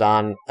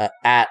Mastodon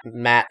at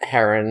Matt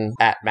Heron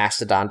at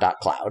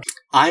mastodon.cloud.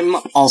 I'm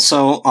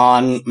also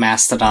on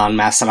Mastodon,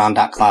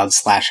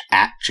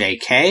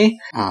 mastodon.cloud/@JK.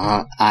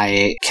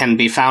 I can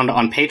be found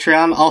on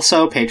Patreon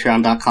also,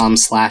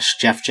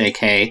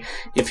 patreon.com/JeffJK.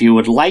 If you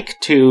would like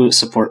to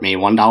support me,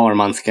 $1 a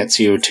month gets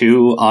you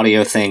 2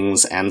 audio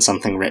things and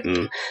something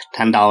written.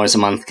 $10 a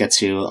month gets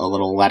you a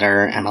little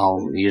letter, and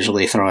I'll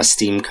usually throw a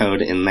Steam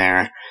code in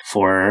there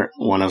for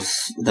one of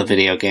the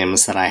video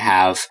games that I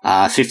have.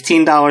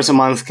 $15 a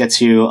month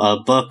gets you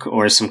a book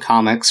or some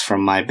comics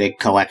from my big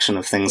collection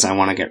of things I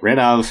want to get rid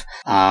of.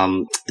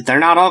 They're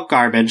not all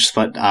garbage,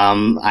 but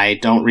I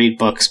don't read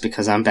books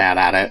because I'm bad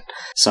at it,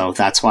 so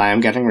that's why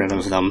I'm getting rid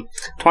of them.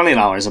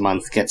 $20 a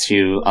month gets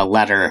you a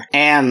letter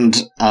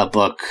and a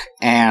book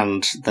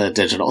and the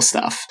digital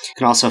stuff. You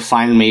can also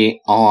find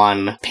me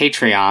on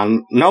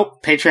Patreon.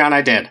 Nope, Patreon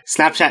I did.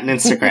 Snapchat and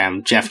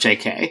Instagram,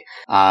 JeffJK.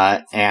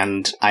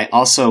 And I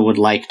also would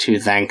like to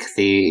thank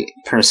the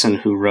person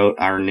who wrote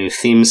our new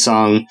theme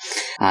song.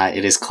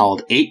 It is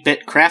called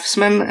 8-Bit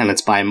Craftsman, and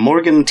it's by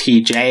Morgan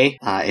TJ.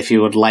 If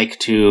you would like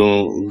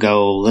to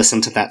go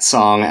listen to that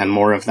song and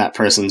more of that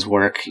person's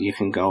work, you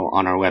can go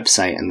on our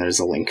website and there's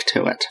a link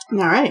to it. All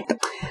right.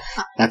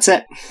 That's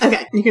it.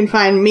 Okay. You can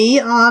find me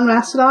on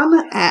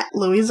Mastodon at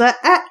Louisa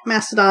at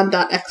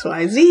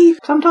mastodon.xyz.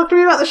 Come talk to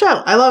me about the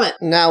show. I love it.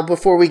 Now,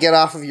 before we get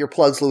off of your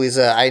plugs,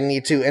 Louisa, I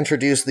need to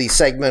introduce the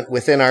segment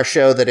within our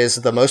show that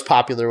is the most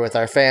popular with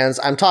our fans.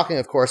 I'm talking,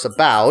 of course,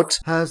 about...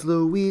 Has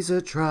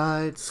Louisa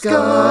tried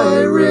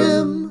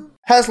Skyrim?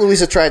 Has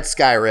Louisa tried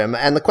Skyrim?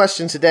 And the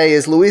question today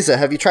is, Louisa,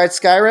 have you tried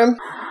Skyrim?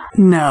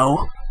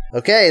 No.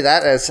 Okay,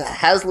 that is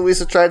Has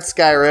Louisa Tried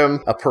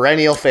Skyrim, a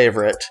perennial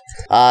favorite.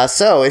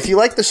 So, if you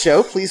like the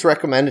show, please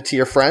recommend it to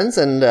your friends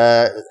and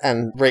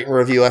rate and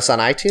review us on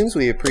iTunes.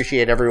 We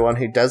appreciate everyone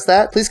who does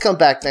that. Please come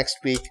back next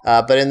week.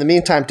 But in the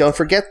meantime, don't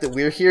forget that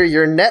we're here,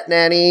 your net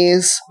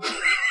nannies.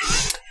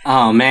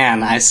 Oh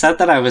man, I said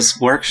that I was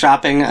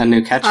workshopping a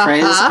new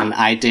catchphrase, and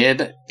I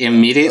did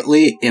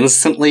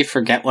instantly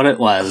forget what it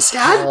was.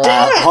 God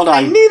damn it! Hold on.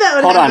 I knew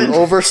that would happen.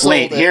 Oversold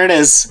Wait, it. here it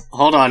is.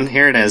 Hold on,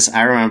 here it is.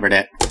 I remembered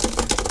it.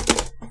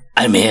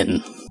 I'm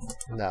in.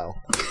 No.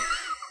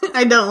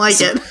 I don't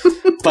like it.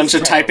 Bunch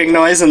of typing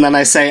noise, and then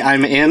I say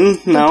I'm in.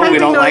 No, we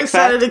don't like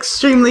that. Sounded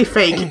extremely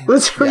fake.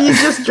 Were you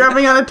just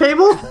drumming on a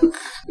table?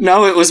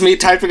 No, it was me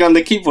typing on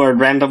the keyboard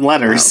random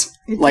letters,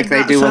 like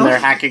they do when so. they're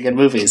hacking in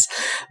movies.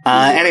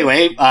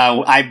 Anyway,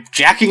 I'm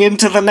jacking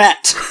into the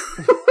net.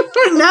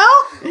 No?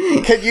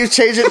 Can you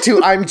change it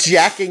to I'm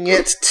jacking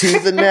it to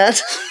the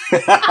net?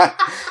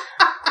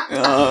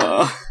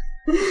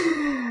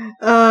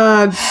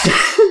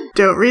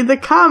 Don't read the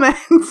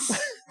comments.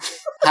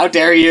 How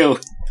dare you?